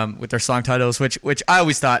 With their song titles, which I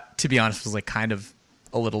always thought, to be honest, was like kind of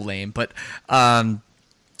a little lame. But no,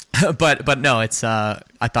 it's I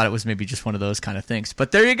thought it was maybe just one of those kind of things.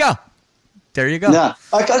 But there you go. Yeah,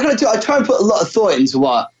 I try and put a lot of thought into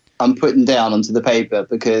what I'm putting down onto the paper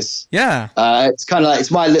because it's kind of like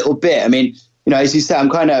it's my little bit. I mean, as you say, I'm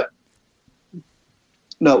kind of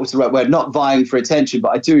what's the right word? Not vying for attention,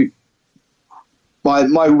 but I do.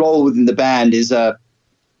 My role within the band is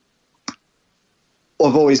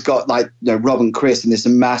I've always got Rob and Chris and this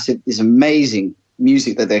amazing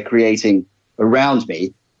music that they're creating around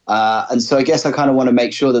me, and so I guess I kind of want to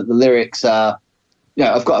make sure that the lyrics are,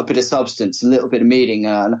 I've got a bit of substance, a little bit of meaning,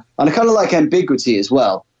 and I kind of like ambiguity as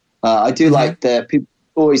well. I do like that people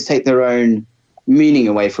always take their own meaning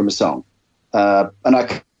away from a song, and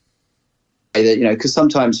I because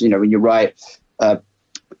sometimes when you write,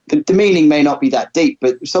 the meaning may not be that deep,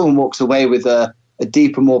 but if someone walks away with a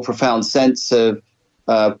deeper, more profound sense of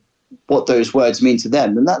what those words mean to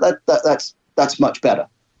them, then that's much better.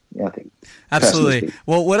 Yeah, I think. Absolutely.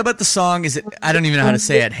 Well, what about the song? Is it? I don't even know how to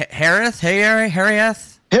say it. Harith.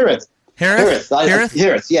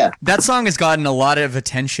 Yeah. That song has gotten a lot of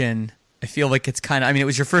attention. I feel like it's kind of. I mean, it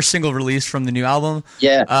was your first single release from the new album.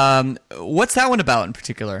 Yeah. What's that one about in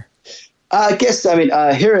particular? I guess,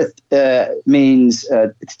 Hirith means, I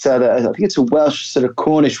think it's a Welsh sort of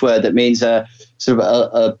Cornish word that means sort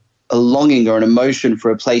of a longing or an emotion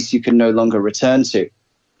for a place you can no longer return to.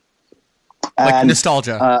 Like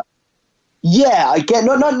nostalgia. Yeah, I get,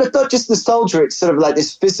 not just nostalgia, it's sort of like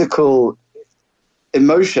this physical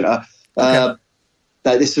emotion. That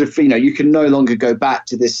this sort of, you can no longer go back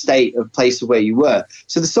to this state of place where you were.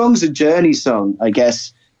 So the song's a journey song, I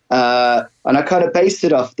guess. And I kind of based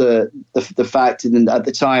it off the fact that at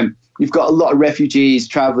the time you've got a lot of refugees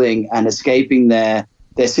traveling and escaping their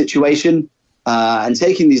situation and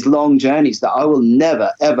taking these long journeys that I will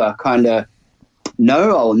never ever kind of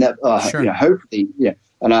know. I will never, hopefully,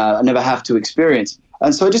 and I never have to experience.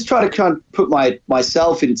 And so I just try to kind of put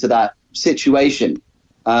myself into that situation,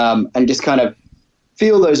 and just kind of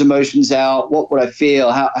feel those emotions out. What would I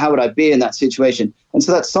feel? How would I be in that situation? And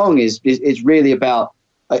so that song is really about,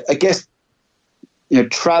 I guess,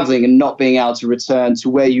 traveling and not being able to return to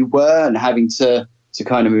where you were and having to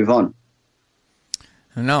kind of move on.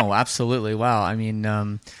 No, absolutely. Wow. I mean,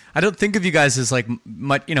 I don't think of you guys as like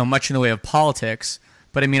much in the way of politics,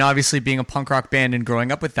 but I mean, obviously being a punk rock band and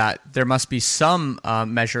growing up with that, there must be some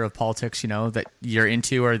measure of politics, that you're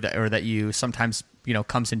into or that you sometimes,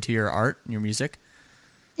 comes into your art and your music.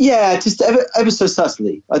 Yeah, just ever so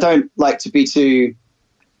subtly. I don't like to be too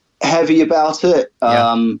heavy about it.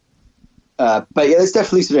 Yeah. But yeah, there's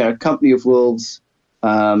definitely some, Company of Wolves.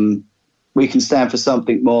 We can stand for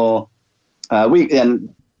something more. But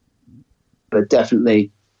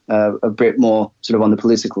definitely a bit more sort of on the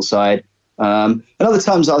political side. And other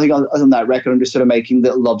times, I think on that record, I'm just sort of making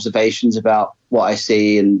little observations about what I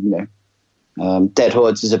see, and Dead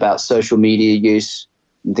Hordes is about social media use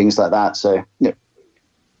and things like that. So I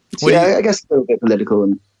guess a little bit political.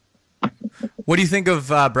 And what do you think of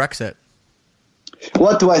Brexit?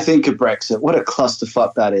 What do I think of Brexit? What a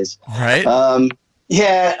clusterfuck that is. Right.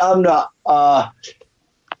 Yeah, I'm not.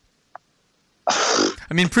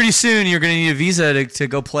 I mean, pretty soon you're going to need a visa to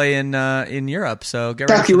go play in Europe. So get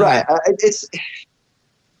ready. Exactly right. I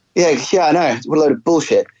know. What a load of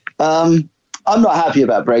bullshit. I'm not happy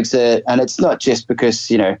about Brexit, and it's not just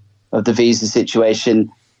because of the visa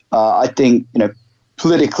situation. I think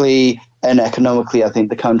politically and economically, I think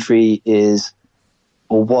the country is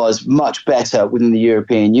or was much better within the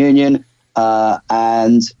European Union,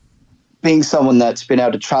 and being someone that's been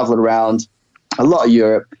able to travel around a lot of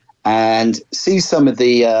Europe and see some of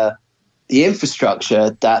the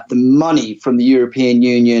infrastructure that the money from the European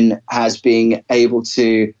Union has been able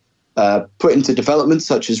to put into development,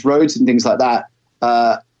 such as roads and things like that.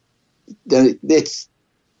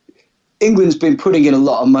 England's been putting in a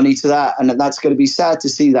lot of money to that, and that's going to be sad to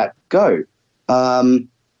see that go.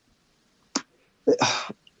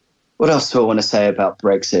 What else do I want to say about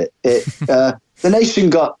Brexit? The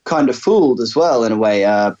nation got kind of fooled as well, in a way,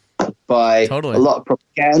 by Totally. A lot of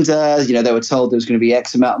propaganda. They were told there was going to be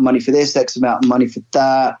X amount of money for this, X amount of money for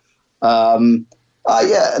that. And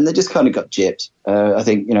they just kind of got gypped, I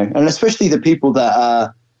think, and especially the people that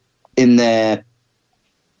are in their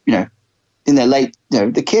late,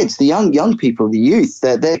 the kids, the young people, the youth,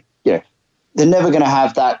 they're never going to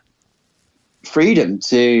have that freedom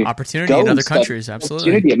to opportunity in other countries.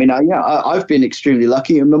 Absolutely. I mean, I've been extremely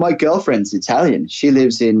lucky. I mean, my girlfriend's Italian. She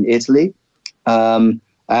lives in Italy. And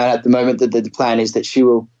at the moment, the plan is that she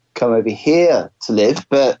will come over here to live,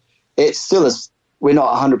 but it's still we're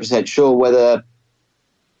not 100% sure whether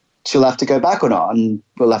she'll have to go back or not, and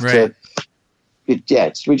we'll have to. We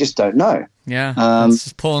just don't know. Yeah, it's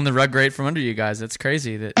just pulling the rug right from under you guys. That's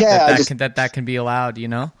crazy that that can be allowed.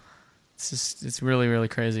 It's really, really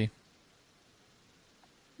crazy.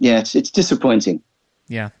 Yeah, it's disappointing.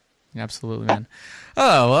 Yeah, absolutely, man.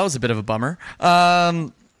 Oh, well, that was a bit of a bummer.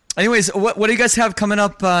 Anyways, what do you guys have coming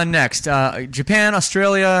up next? Japan,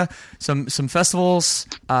 Australia, some festivals.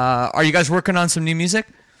 Are you guys working on some new music?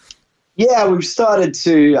 Yeah, we've started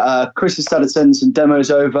to. Chris has started sending some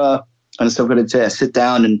demos over, and so we're going to sit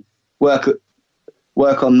down and work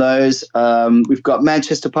on those. We've got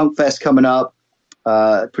Manchester Punk Fest coming up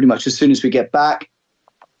pretty much as soon as we get back,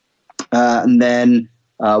 and then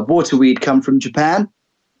Waterweed come from Japan.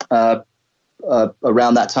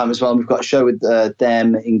 Around that time as well. And we've got a show with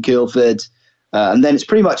them in Guildford. And then it's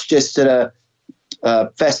pretty much just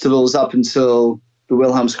festivals up until the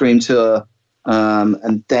Wilhelm Scream tour.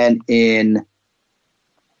 And then in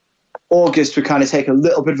August, we kind of take a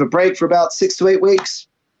little bit of a break for about 6 to 8 weeks.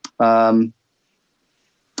 Print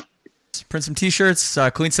some T-shirts,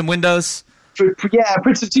 clean some windows.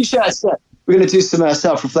 Print some T-shirts. We're going to do some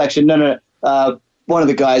self-reflection. No. One of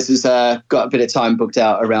the guys has got a bit of time booked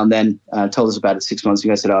out around then, told us about it 6 months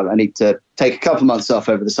ago. I said, I need to take a couple months off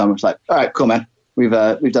over the summer. It's like, all right, cool, man. We've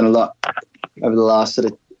done a lot over the last sort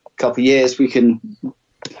of couple of years. We can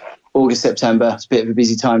August, September. It's a bit of a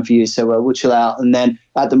busy time for you, so we'll chill out. And then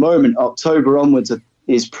at the moment, October onwards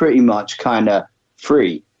is pretty much kind of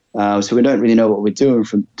free. So we don't really know what we're doing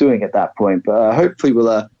at that point. But hopefully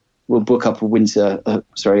we'll book up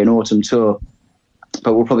an autumn tour.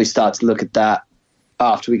 But we'll probably start to look at that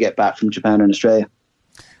after we get back from Japan and Australia.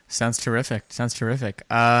 Sounds terrific.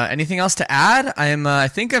 Anything else to add? I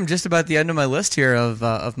think I'm just about the end of my list here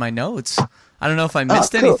of my notes. I don't know if I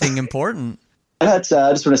missed anything important. I just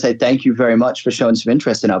want to say thank you very much for showing some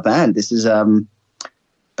interest in our band. This is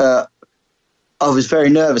I was very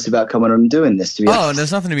nervous about coming on and doing this, to be honest. Oh,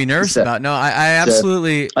 there's nothing to be nervous about. No, I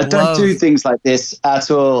absolutely I don't do things like this at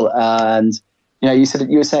all. And, you know, you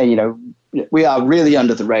were saying, you know, we are really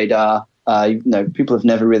under the radar. You know, people have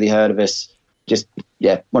never really heard of us. Just,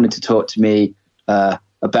 wanted to talk to me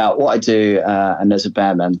about what I do. And as a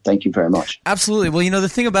band, man, thank you very much. Absolutely. Well, you know, the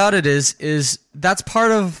thing about it is that's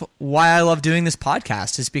part of why I love doing this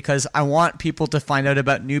podcast, is because I want people to find out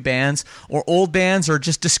about new bands or old bands or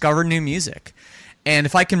just discover new music. And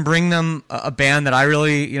if I can bring them a band that I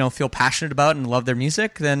really, you know, feel passionate about and love their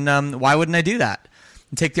music, then why wouldn't I do that?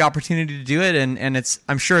 And take the opportunity to do it. And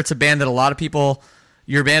I'm sure it's a band that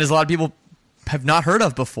your band is a lot of people have not heard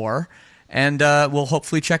of before, and will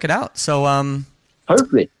hopefully check it out. So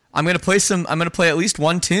hopefully. I'm going to play at least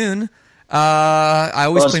one tune. I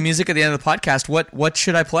always play music at the end of the podcast. What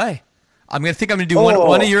should I play? I'm going to do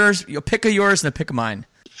one of yours. You'll pick of yours and a pick of mine.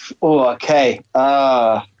 Oh, okay.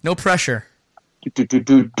 No pressure. I'm going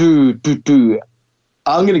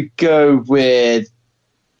to go with.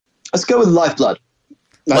 Let's go with Lifeblood.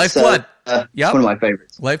 That's, Lifeblood. Yep. One of my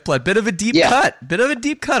favorites. Lifeblood. Bit of a deep cut. Bit of a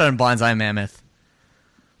deep cut on Bonzai Mammoth.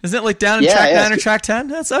 Isn't it like down in track 9 or track 10?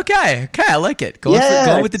 That's okay. Okay, I like it. Going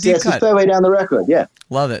with the deep cut. It's a fair way down the record. Yeah.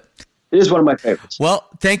 Love it. It is one of my favorites. Well,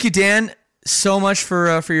 thank you, Dan, so much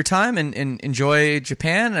for your time, and enjoy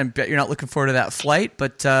Japan. I bet you're not looking forward to that flight,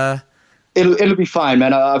 but it'll be fine,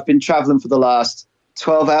 man. I've been traveling for the last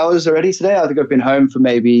 12 hours already today. I think I've been home for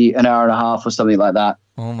maybe an hour and a half or something like that.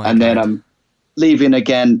 Oh my! And then I'm leaving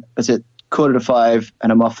again at 4:45,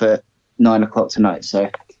 and I'm off at 9 o'clock tonight. So,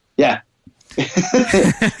 yeah.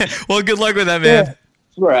 Well, good luck with that, man. Yeah.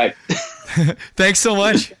 All right. Thanks so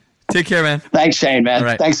much. Take care, man. Thanks, Shane, man.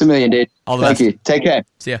 Right. Thanks a million, dude. All the Thank best. you. Take care.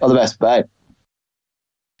 See ya. All the best. Bye.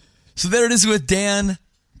 So there it is with Dan.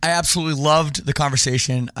 I absolutely loved the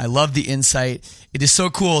conversation. I loved the insight. It is so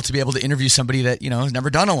cool to be able to interview somebody that, you know, has never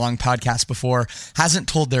done a long podcast before, hasn't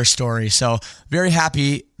told their story. So very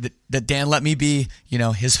happy that Dan let me be, you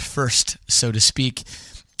know, his first, so to speak.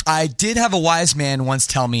 I did have a wise man once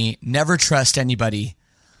tell me, never trust anybody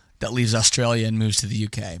that leaves Australia and moves to the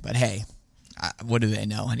UK. But hey, what do they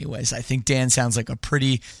know anyways? I think Dan sounds like a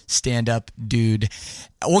pretty stand-up dude.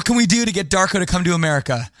 What can we do to get Darko to come to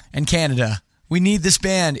America and Canada? We need this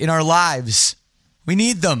band in our lives. We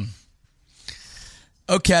need them.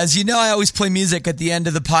 Okay, as you know, I always play music at the end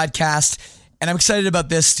of the podcast, and I'm excited about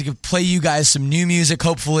this to play you guys some new music,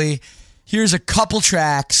 hopefully. Here's a couple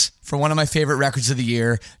tracks for one of my favorite records of the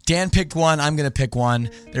year. Dan picked one. I'm going to pick one.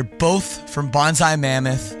 They're both from Bonzai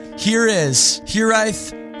Mammoth. Here is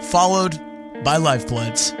Hereith, followed by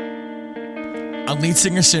Lifebloods. I'm Lead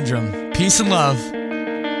Singer Syndrome. Peace and love.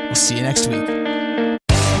 We'll see you next week.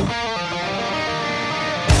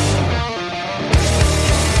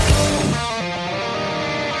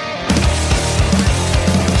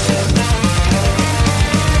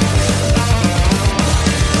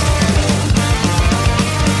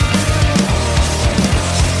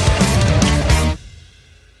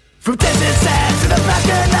 From distant sand to the black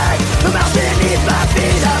of night, the mountain beneath my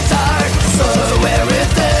feet I'm tired, so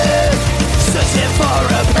everything, searching for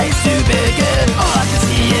a place to begin. All I can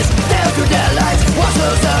see is their good life.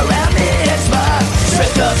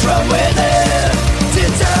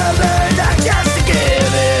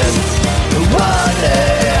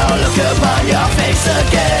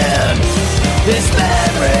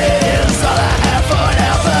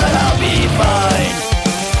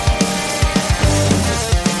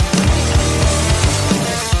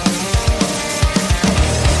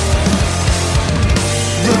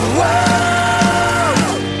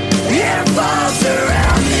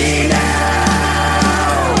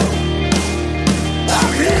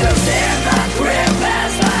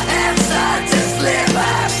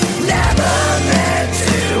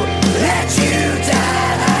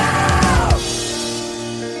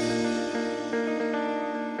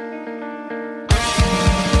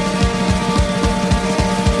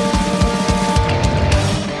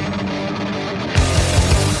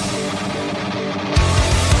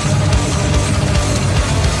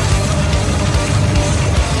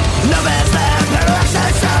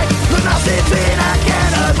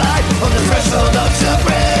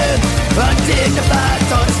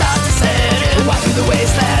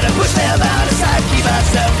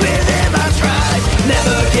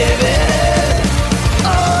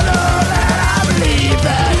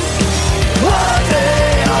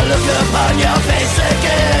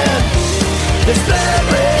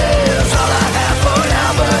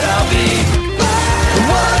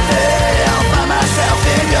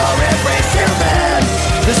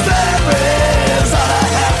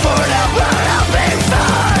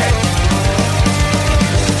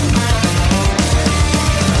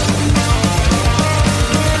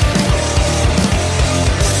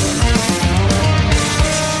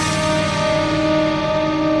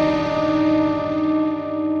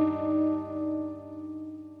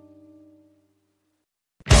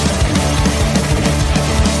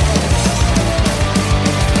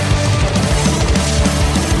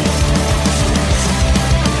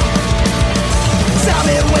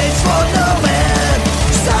 it waits for no man.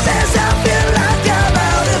 Some days I feel like I'm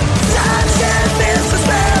out of time, shed business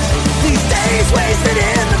left. These days wasted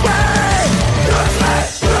in the grind. Looks like,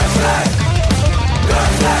 looks like,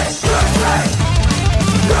 looks like, looks like,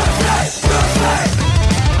 looks like, looks like.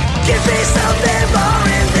 Give me something more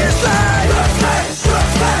in this life. Looks like,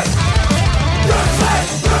 looks like, looks like,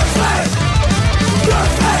 looks like,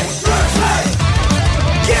 looks like, looks like.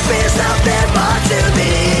 Give me something more to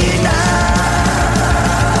me now.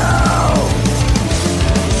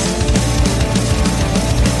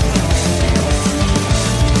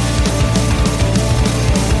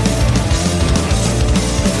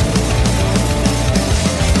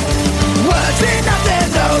 Words mean nothing,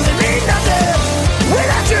 no, they mean nothing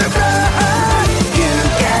without your blood. You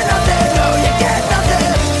get nothing, no, you get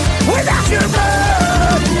nothing without your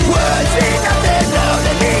blood. Words mean nothing, no,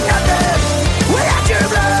 they mean nothing without your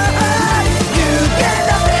blood. You get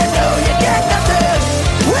nothing, no, you get nothing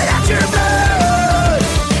without your blood.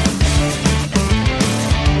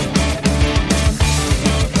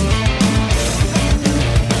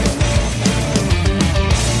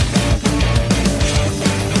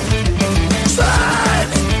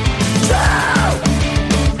 Slides, drown,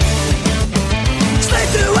 slave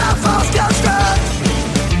to our false construct.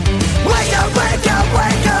 Wake up, wake up,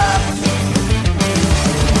 wake up.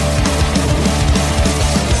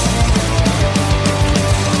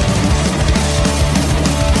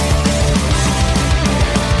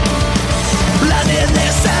 Blood in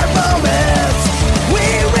their sad moments. We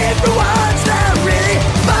wait for ones that really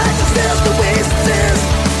find themselves the wastes.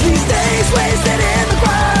 These days wasted in the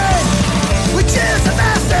grind. We choose the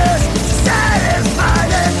masters to satisfy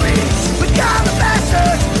their greed. We call the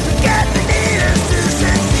bastards, forget the needers to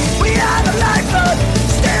succeed. We are the lifeblood,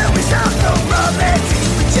 still we sound no romance.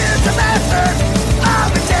 We choose the masters of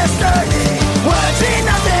our destiny. Words mean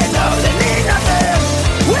nothing, no, they mean nothing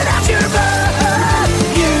without your blood.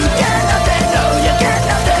 You get nothing, no, you get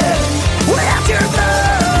nothing without your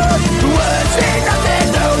blood. Words mean nothing,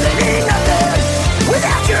 no, they mean nothing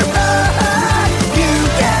without your blood. You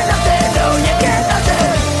get nothing, no, you get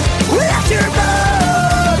nothing without your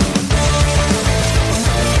blood.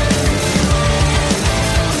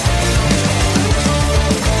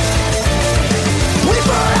 We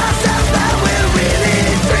fool ourselves that we're really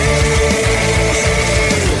free.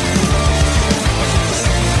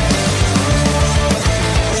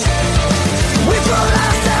 We fool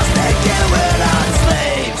ourselves thinking we're not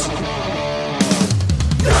slaves.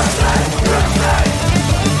 Looks like, looks like,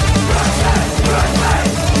 looks like, looks like.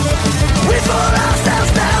 We fool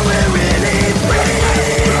ourselves that we're really free.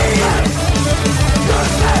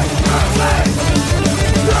 Looks like, looks like,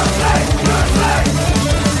 looks like, looks like.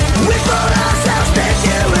 We fool ourselves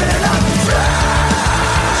thinking we're not free.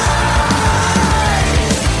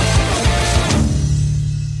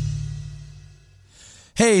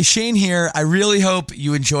 Hey, Shane here. I really hope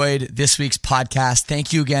you enjoyed this week's podcast.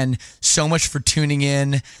 Thank you again so much for tuning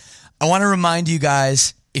in. I want to remind you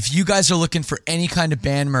guys, if you guys are looking for any kind of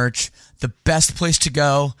band merch, the best place to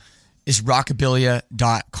go is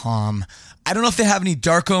rockabilia.com. I don't know if they have any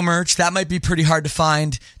Darko merch. That might be pretty hard to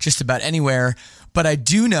find just about anywhere. But I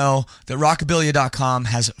do know that rockabilia.com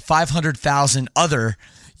has 500,000 other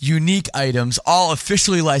unique items, all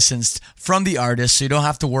officially licensed from the artist, so you don't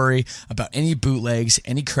have to worry about any bootlegs,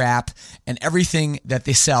 any crap, and everything that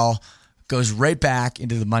they sell goes right back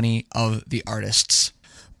into the money of the artists.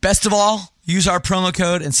 Best of all, use our promo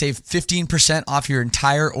code and save 15% off your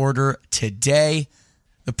entire order today.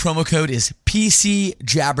 The promo code is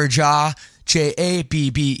PCJabberjaw,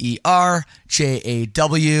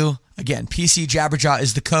 JABBERJAW. Again, PCJabberjaw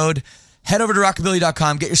is the code. Head over to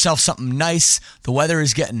rockabilia.com, get yourself something nice. The weather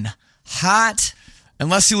is getting hot.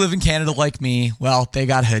 Unless you live in Canada like me, well, they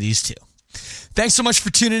got hoodies too. Thanks so much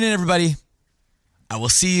for tuning in, everybody. I will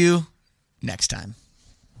see you next time.